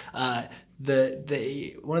list. One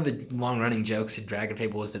of the long running jokes in Dragon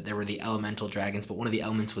Fable was that there were the elemental dragons, but one of the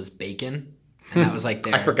elements was bacon, and that was like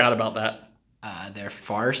I forgot about that. Their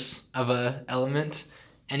farce of a element.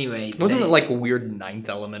 Anyway, wasn't it like a weird ninth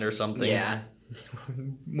element or something? Yeah,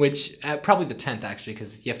 which probably the 10th actually,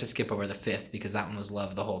 because you have to skip over the 5th because that one was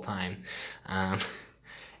love the whole time.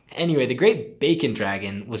 Anyway, the Great Bacon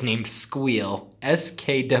Dragon was named Squeal,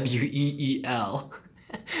 Skweel.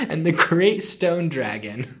 And the Great Stone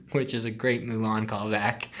Dragon, which is a great Mulan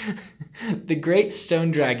callback, the Great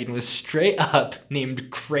Stone Dragon was straight up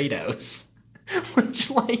named Kratos,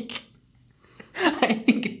 which, like, I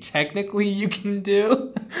think technically you can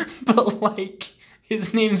do, but, like,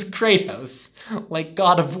 his name's Kratos, like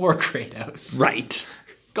God of War Kratos. Right.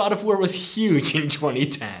 God of War was huge in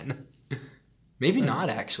 2010. Maybe not,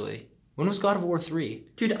 actually. When was God of War 3?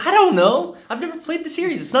 Dude, I don't know. I've never played the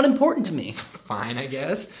series. It's not important to me. Fine, I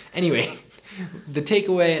guess. Anyway, the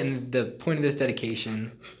takeaway and the point of this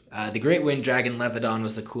dedication, the Great Wind Dragon Levidon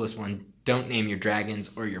was the coolest one. Don't name your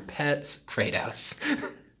dragons or your pets Kratos.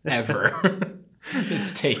 Ever.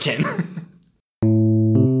 It's taken.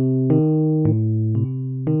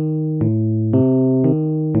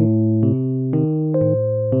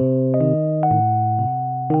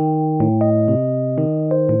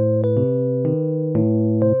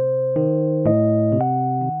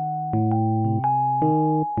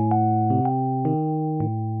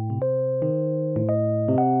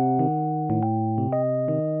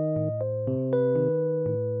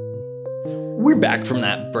 We're back from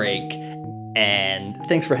that break, and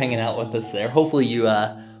thanks for hanging out with us there. Hopefully you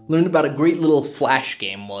learned about a great little Flash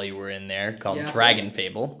game while you were in there called Dragon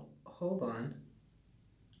Fable. Hold on.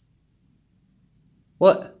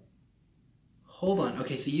 What? Hold on.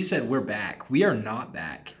 Okay, so you said we're back. We are not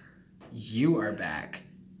back. You are back.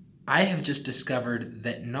 I have just discovered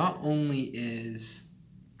that not only is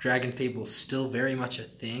Dragon Fable still very much a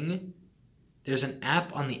thing, there's an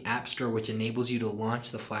app on the App Store which enables you to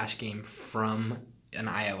launch the Flash game from an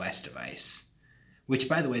iOS device. Which,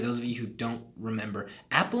 by the way, those of you who don't remember,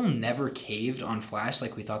 Apple never caved on Flash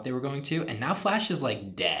like we thought they were going to, and now Flash is,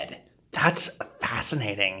 like, dead. That's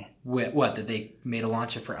fascinating. What, that they made a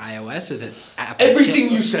launcher for iOS, or that Apple...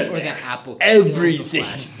 Everything you said or there. that Apple Everything. killed the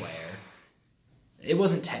Flash player. It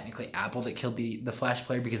wasn't technically Apple that killed the Flash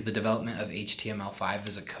player, because the development of HTML5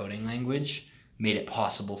 as a coding language made it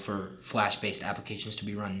possible for Flash-based applications to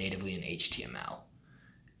be run natively in HTML.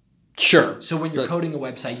 Sure. So when you're coding a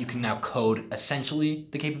website, you can now code essentially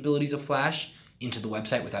the capabilities of Flash into the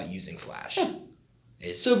website without using Flash.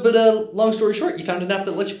 But long story short, you found an app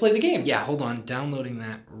that lets you play the game. Yeah, hold on. Downloading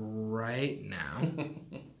that right now.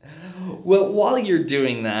 Well, while you're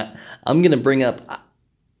doing that, I'm going to bring up,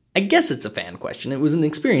 I guess it's a fan question. It was an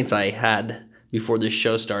experience I had before this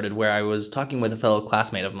show started where I was talking with a fellow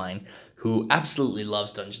classmate of mine who absolutely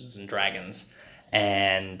loves Dungeons & Dragons.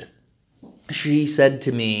 And she said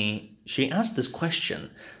to me, she asked this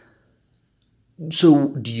question. So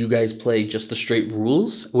do you guys play just the straight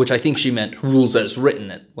rules? Which I think she meant rules as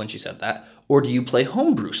written when she said that. Or do you play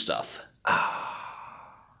homebrew stuff?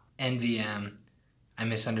 NVM. I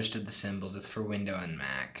misunderstood the symbols. It's for Windows and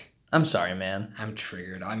Mac. I'm sorry, man. I'm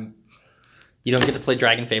triggered. You don't get to play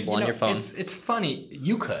Dragon Fable on your phone. It's funny.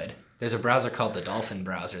 You could. There's a browser called the Dolphin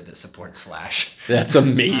browser that supports Flash. That's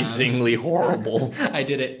amazingly horrible. I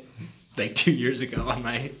did it like 2 years ago on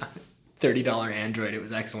my $30 Android. It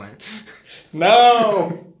was excellent.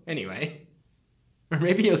 No! Anyway. Or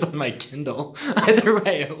maybe it was on my Kindle. Either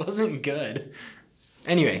way, it wasn't good.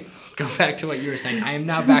 Anyway, go back to what you were saying. I am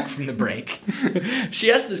now back from the break.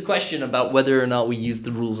 She asked this question about whether or not we used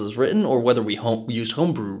the rules as written or whether we used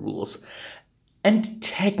homebrew rules. And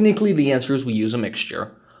technically the answer is we use a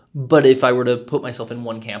mixture. But if I were to put myself in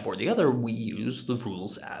one camp or the other, we use the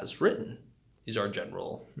rules as written, is our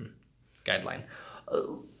general guideline.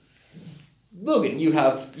 Logan, you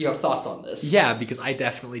have thoughts on this? Yeah, because I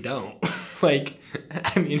definitely don't.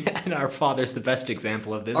 And our father's the best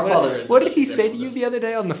example of this. What did he say to you the other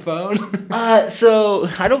day on the phone? So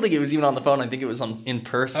I don't think it was even on the phone. I think it was in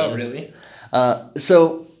person. Oh, really?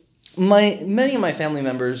 So many of my family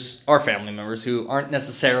members are family members who aren't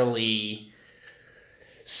necessarily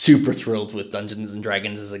super thrilled with Dungeons and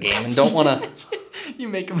Dragons as a game and don't want to You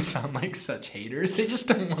make them sound like such haters. They just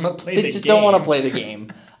don't want to play the game. They just don't want to play the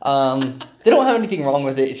game. They don't have anything wrong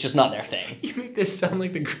with it. It's just not their thing. You make this sound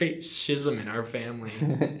like the great schism in our family.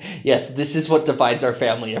 Yes, this is what divides our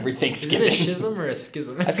family every Thanksgiving. Is it a schism or a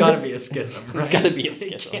schism? It's got to be a schism, right? It's got to be a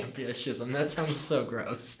schism. It can't be a schism. That sounds so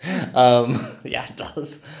gross. Yeah, it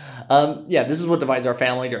does. Yeah, this is what divides our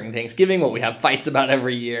family during Thanksgiving, what we have fights about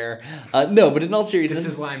every year. No, but in all seriousness...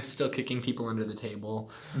 This is why I'm still kicking people under the table.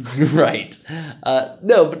 Right.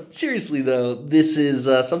 No, but seriously, though, this is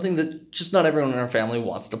something that just not everyone in our family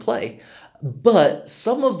wants to play. But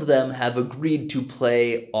some of them have agreed to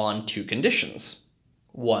play on 2 conditions.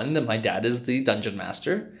 1, that my dad is the dungeon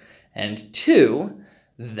master, and 2,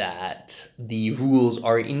 that the rules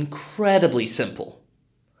are incredibly simple.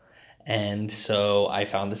 And so I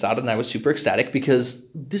found this out and I was super ecstatic because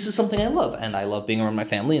this is something I love, and I love being around my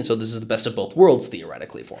family, and so this is the best of both worlds,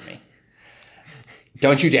 theoretically, for me.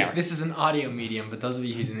 Don't you dare. This is an audio medium, but those of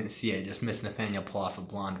you who didn't see it, just missed Nathaniel pull off a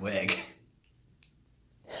blonde wig.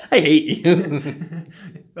 I hate you.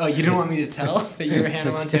 Oh, you didn't want me to tell that you were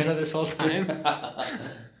Hannah Montana this whole time?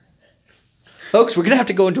 Folks, we're going to have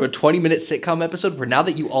to go into a 20-minute sitcom episode where now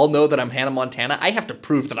that you all know that I'm Hannah Montana, I have to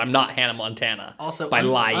prove that I'm not Hannah Montana. Also, by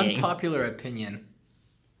lying. Unpopular opinion.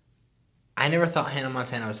 I never thought Hannah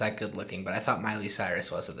Montana was that good looking, but I thought Miley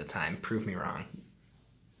Cyrus was at the time. Prove me wrong.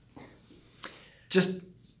 Just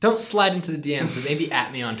don't slide into the DMs, or maybe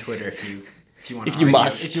at me on Twitter if you want to. If you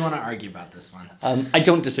want to argue about this one. I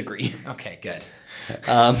don't disagree. Okay, good.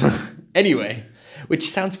 Anyway, which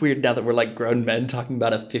sounds weird now that we're like grown men talking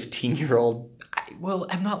about a 15-year-old. Well,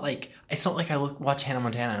 I'm not like, it's not like I watch Hannah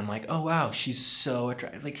Montana and I'm like, oh wow, she's so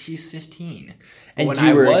attractive. Like, she's 15. And when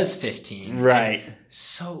I was 15. Right.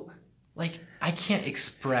 So, like, I can't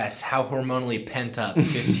express how hormonally pent up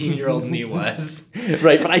 15-year-old me was.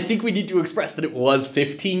 Right, but I think we need to express that it was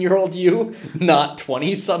 15-year-old you, not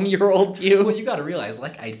 20-some-year-old you. Well, you got to realize,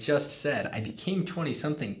 like I just said, I became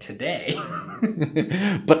 20-something today.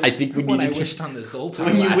 But I think we needed when I wished on the Zoltar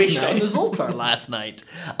when last you wished night. on the Zoltar last night.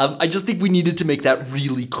 I just think we needed to make that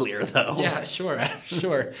really clear, though. Yeah,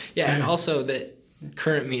 sure. Yeah, and also that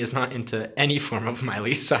current me is not into any form of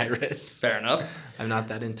Miley Cyrus. Fair enough. I'm not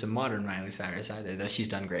that into modern Miley Cyrus either, though she's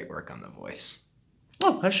done great work on The Voice.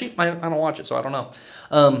 Oh, has she? I don't watch it, so I don't know.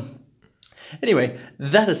 Anyway,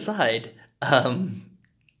 that aside,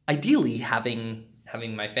 ideally having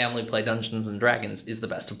my family play Dungeons and Dragons is the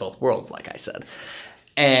best of both worlds, like I said.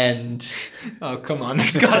 And oh, come on,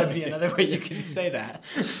 there's got to be another way you can say that.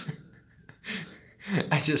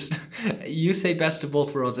 You say best of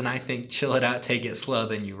both worlds, and I think chill it out, take it slow,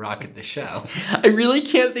 then you rocket the show. I really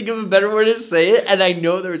can't think of a better way to say it, and I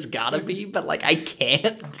know there's gotta be, but like I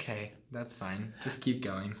can't. Okay, that's fine. Just keep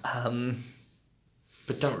going.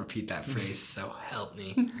 But don't repeat that phrase, so help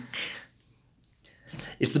me.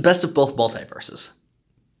 It's the best of both multiverses.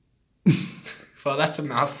 Well, that's a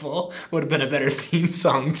mouthful. Would have been a better theme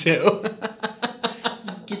song, too.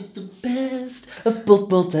 Get the best of both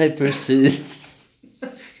multiverses.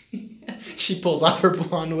 She pulls off her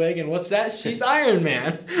blonde wig, and what's that? She's Iron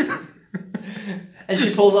Man. And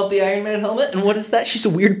she pulls off the Iron Man helmet, and what is that? She's a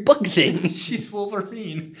weird bug thing. She's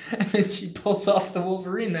Wolverine. And then she pulls off the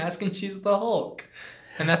Wolverine mask, and she's the Hulk.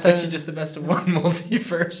 And that's actually just the best of one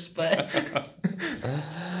multiverse, but...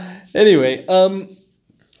 Anyway,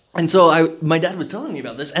 and so my dad was telling me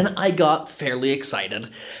about this, and I got fairly excited.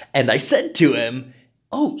 And I said to him,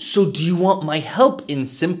 oh, so do you want my help in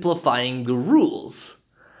simplifying the rules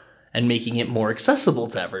and making it more accessible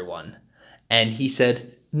to everyone? And he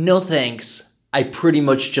said, no thanks. I pretty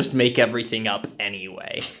much just make everything up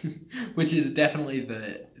anyway. Which is definitely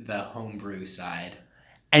the homebrew side.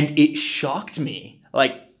 And it shocked me.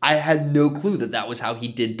 Like, I had no clue that was how he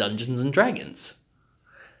did Dungeons and Dragons.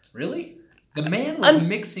 Really? The man was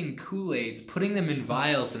mixing Kool-Aids, putting them in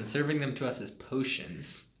vials, and serving them to us as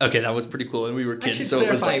potions. Okay, that was pretty cool, and we were kids. I should so clarify,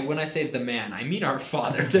 it was like... when I say the man, I mean our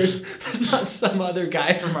father. There's not some other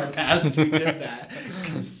guy from our past who did that,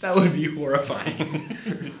 because that would be horrifying.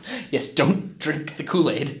 Yes, don't drink the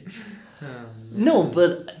Kool-Aid. No,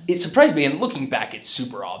 but it surprised me, and looking back, it's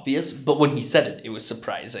super obvious, but when he said it, it was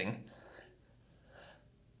surprising.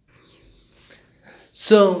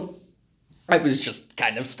 So, I was just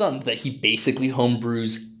kind of stunned that he basically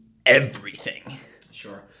homebrews everything.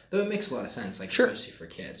 Sure. Though it makes a lot of sense, like, sure. Especially for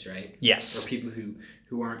kids, right? Yes. Or people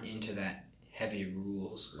who aren't into that heavy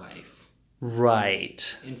rules life.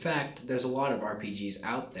 Right. In fact, there's a lot of RPGs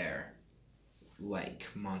out there, like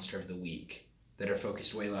Monster of the Week, that are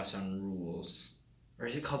focused way less on rules. Or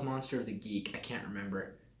is it called Monster of the Geek? I can't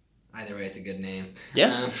remember. Either way, it's a good name.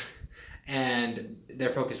 Yeah. and they're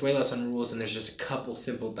focused way less on rules, and there's just a couple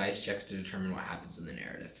simple dice checks to determine what happens in the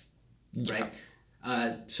narrative, right?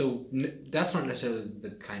 So that's not necessarily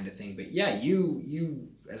the kind of thing, but yeah, you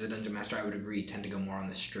as a dungeon master, I would agree, tend to go more on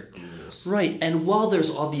the strict rules. Right, and while there's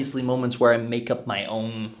obviously moments where I make up my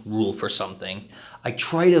own rule for something, I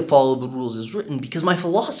try to follow the rules as written because my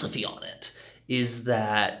philosophy on it is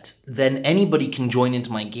that then anybody can join into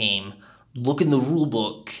my game, look in the rule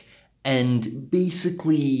book, and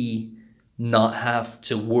basically not have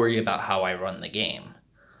to worry about how I run the game.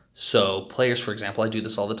 So players, for example, I do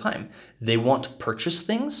this all the time. They want to purchase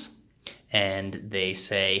things, and they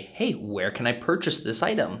say, hey, where can I purchase this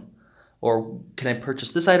item? Or can I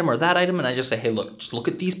purchase this item or that item? And I just say, hey, look, just look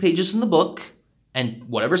at these pages in the book, and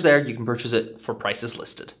whatever's there, you can purchase it for prices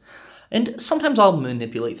listed. And sometimes I'll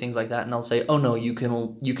manipulate things like that, and I'll say, oh no, you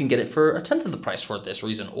can get it for a tenth of the price for this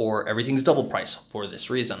reason, or everything's double price for this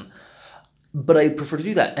reason. But I prefer to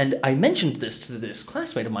do that. And I mentioned this to this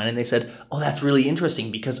classmate of mine, and they said, oh, that's really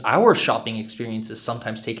interesting because our shopping experiences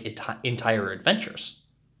sometimes take entire adventures.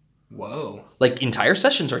 Whoa. Like entire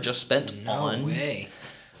sessions are just spent on... No way.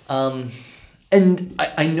 And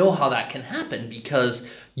I know how that can happen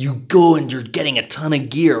because you go and you're getting a ton of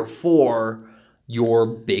gear for your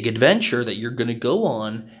big adventure that you're going to go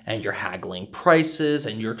on, and you're haggling prices,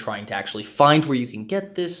 and you're trying to actually find where you can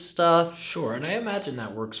get this stuff. Sure, and I imagine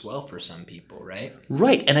that works well for some people, right?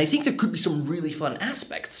 Right, and I think there could be some really fun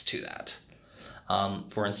aspects to that.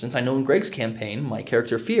 For instance, I know in Greg's campaign, my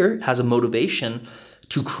character Fear has a motivation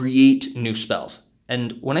to create new spells.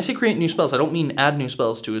 And when I say create new spells, I don't mean add new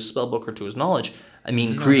spells to his spellbook or to his knowledge. I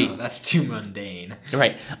mean create... No, that's too mundane.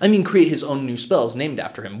 Right. I mean create his own new spells named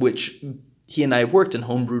after him, which he and I have worked and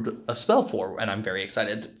homebrewed a spell for, and I'm very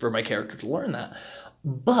excited for my character to learn that.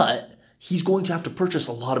 But he's going to have to purchase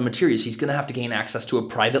a lot of materials. He's going to have to gain access to a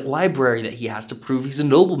private library that he has to prove he's a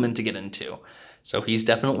nobleman to get into. So he's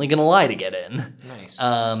definitely going to lie to get in. Nice.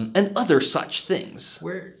 And other such things.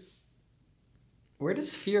 Where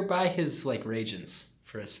does Fear buy his reagents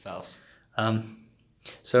for his spells?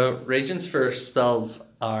 So reagents for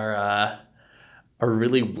spells are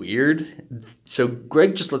really weird. So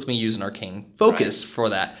Greg just lets me use an arcane focus for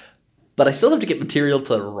that. But I still have to get material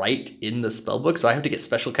to write in the spellbook, so I have to get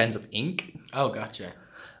special kinds of ink. Oh, gotcha.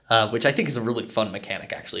 Which I think is a really fun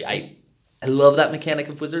mechanic, actually. I love that mechanic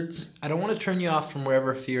of Wizards. I don't want to turn you off from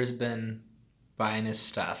wherever Fear's been buying his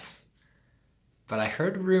stuff. But I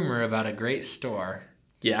heard a rumor about a great store.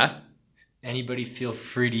 Yeah? Anybody feel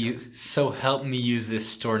free to use... So help me use this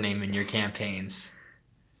store name in your campaigns.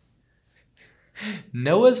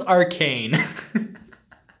 Noah's Arcane.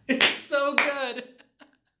 It's so good.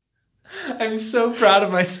 I'm so proud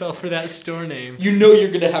of myself for that store name. You know you're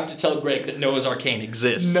going to have to tell Greg that Noah's Arcane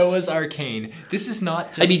exists. Noah's Arcane. This is not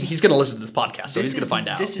just... I mean, he's going to listen to this podcast, so he's going to find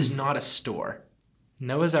out. This is not a store.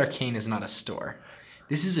 Noah's Arcane is not a store.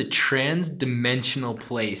 This is a trans-dimensional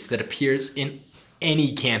place that appears in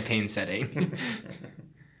any campaign setting.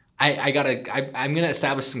 I'm gonna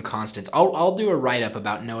establish some constants. I'll do a write-up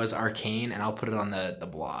about Noah's Arcane, and I'll put it on the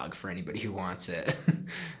blog for anybody who wants it.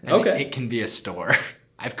 Okay. It can be a store.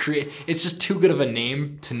 It's just too good of a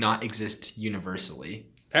name to not exist universally.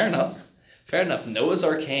 Fair enough. Noah's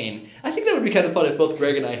Arcane. I think that would be kind of fun if both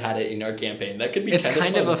Greg and I had it in our campaign. That could be It's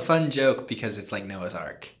kind of a fun joke because it's like Noah's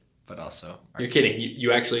Ark, but also... You're kidding.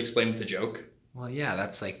 You actually explained the joke? Well, yeah,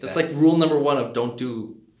 that's like rule number 1 of don't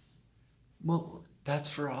do... Well, that's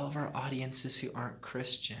for all of our audiences who aren't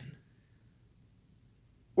Christian.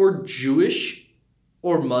 Or Jewish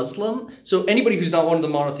or Muslim. So anybody who's not one of the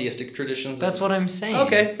monotheistic traditions. That's what I'm saying.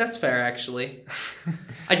 Okay, that's fair, actually.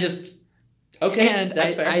 Okay, and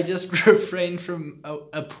that's fair. I just refrained from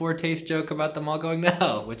a poor taste joke about them all going to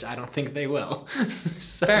hell, which I don't think they will.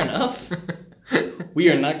 So. Fair enough. We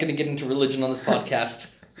are not going to get into religion on this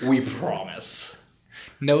podcast. We promise.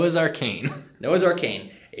 Noah's Arcane. Noah's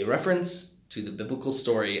Arcane, a reference to the biblical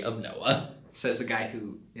story of Noah. Says the guy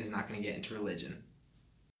who is not going to get into religion.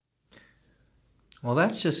 Well,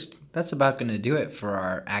 that's about going to do it for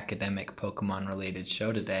our academic Pokemon-related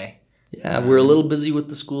show today. Yeah, we're a little busy with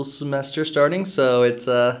the school semester starting, so it's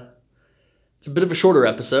a bit of a shorter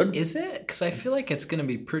episode. Is it? Because I feel like it's going to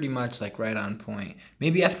be pretty much right on point.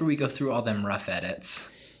 Maybe after we go through all them rough edits.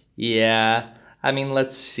 Yeah. I mean,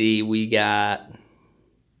 let's see. We got...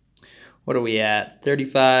 What are we at?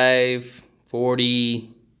 35,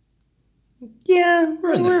 40... Yeah,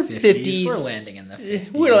 we're in the 50s. We're landing in the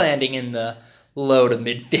 50s. We're landing in the low to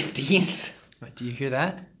mid-50s. What, do you hear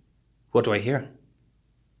that? What do I hear?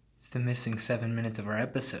 It's the missing 7 minutes of our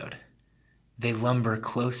episode. They lumber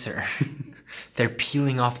closer. They're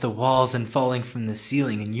peeling off the walls and falling from the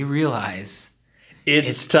ceiling, and you realize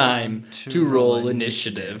It's time to roll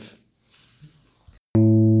initiative.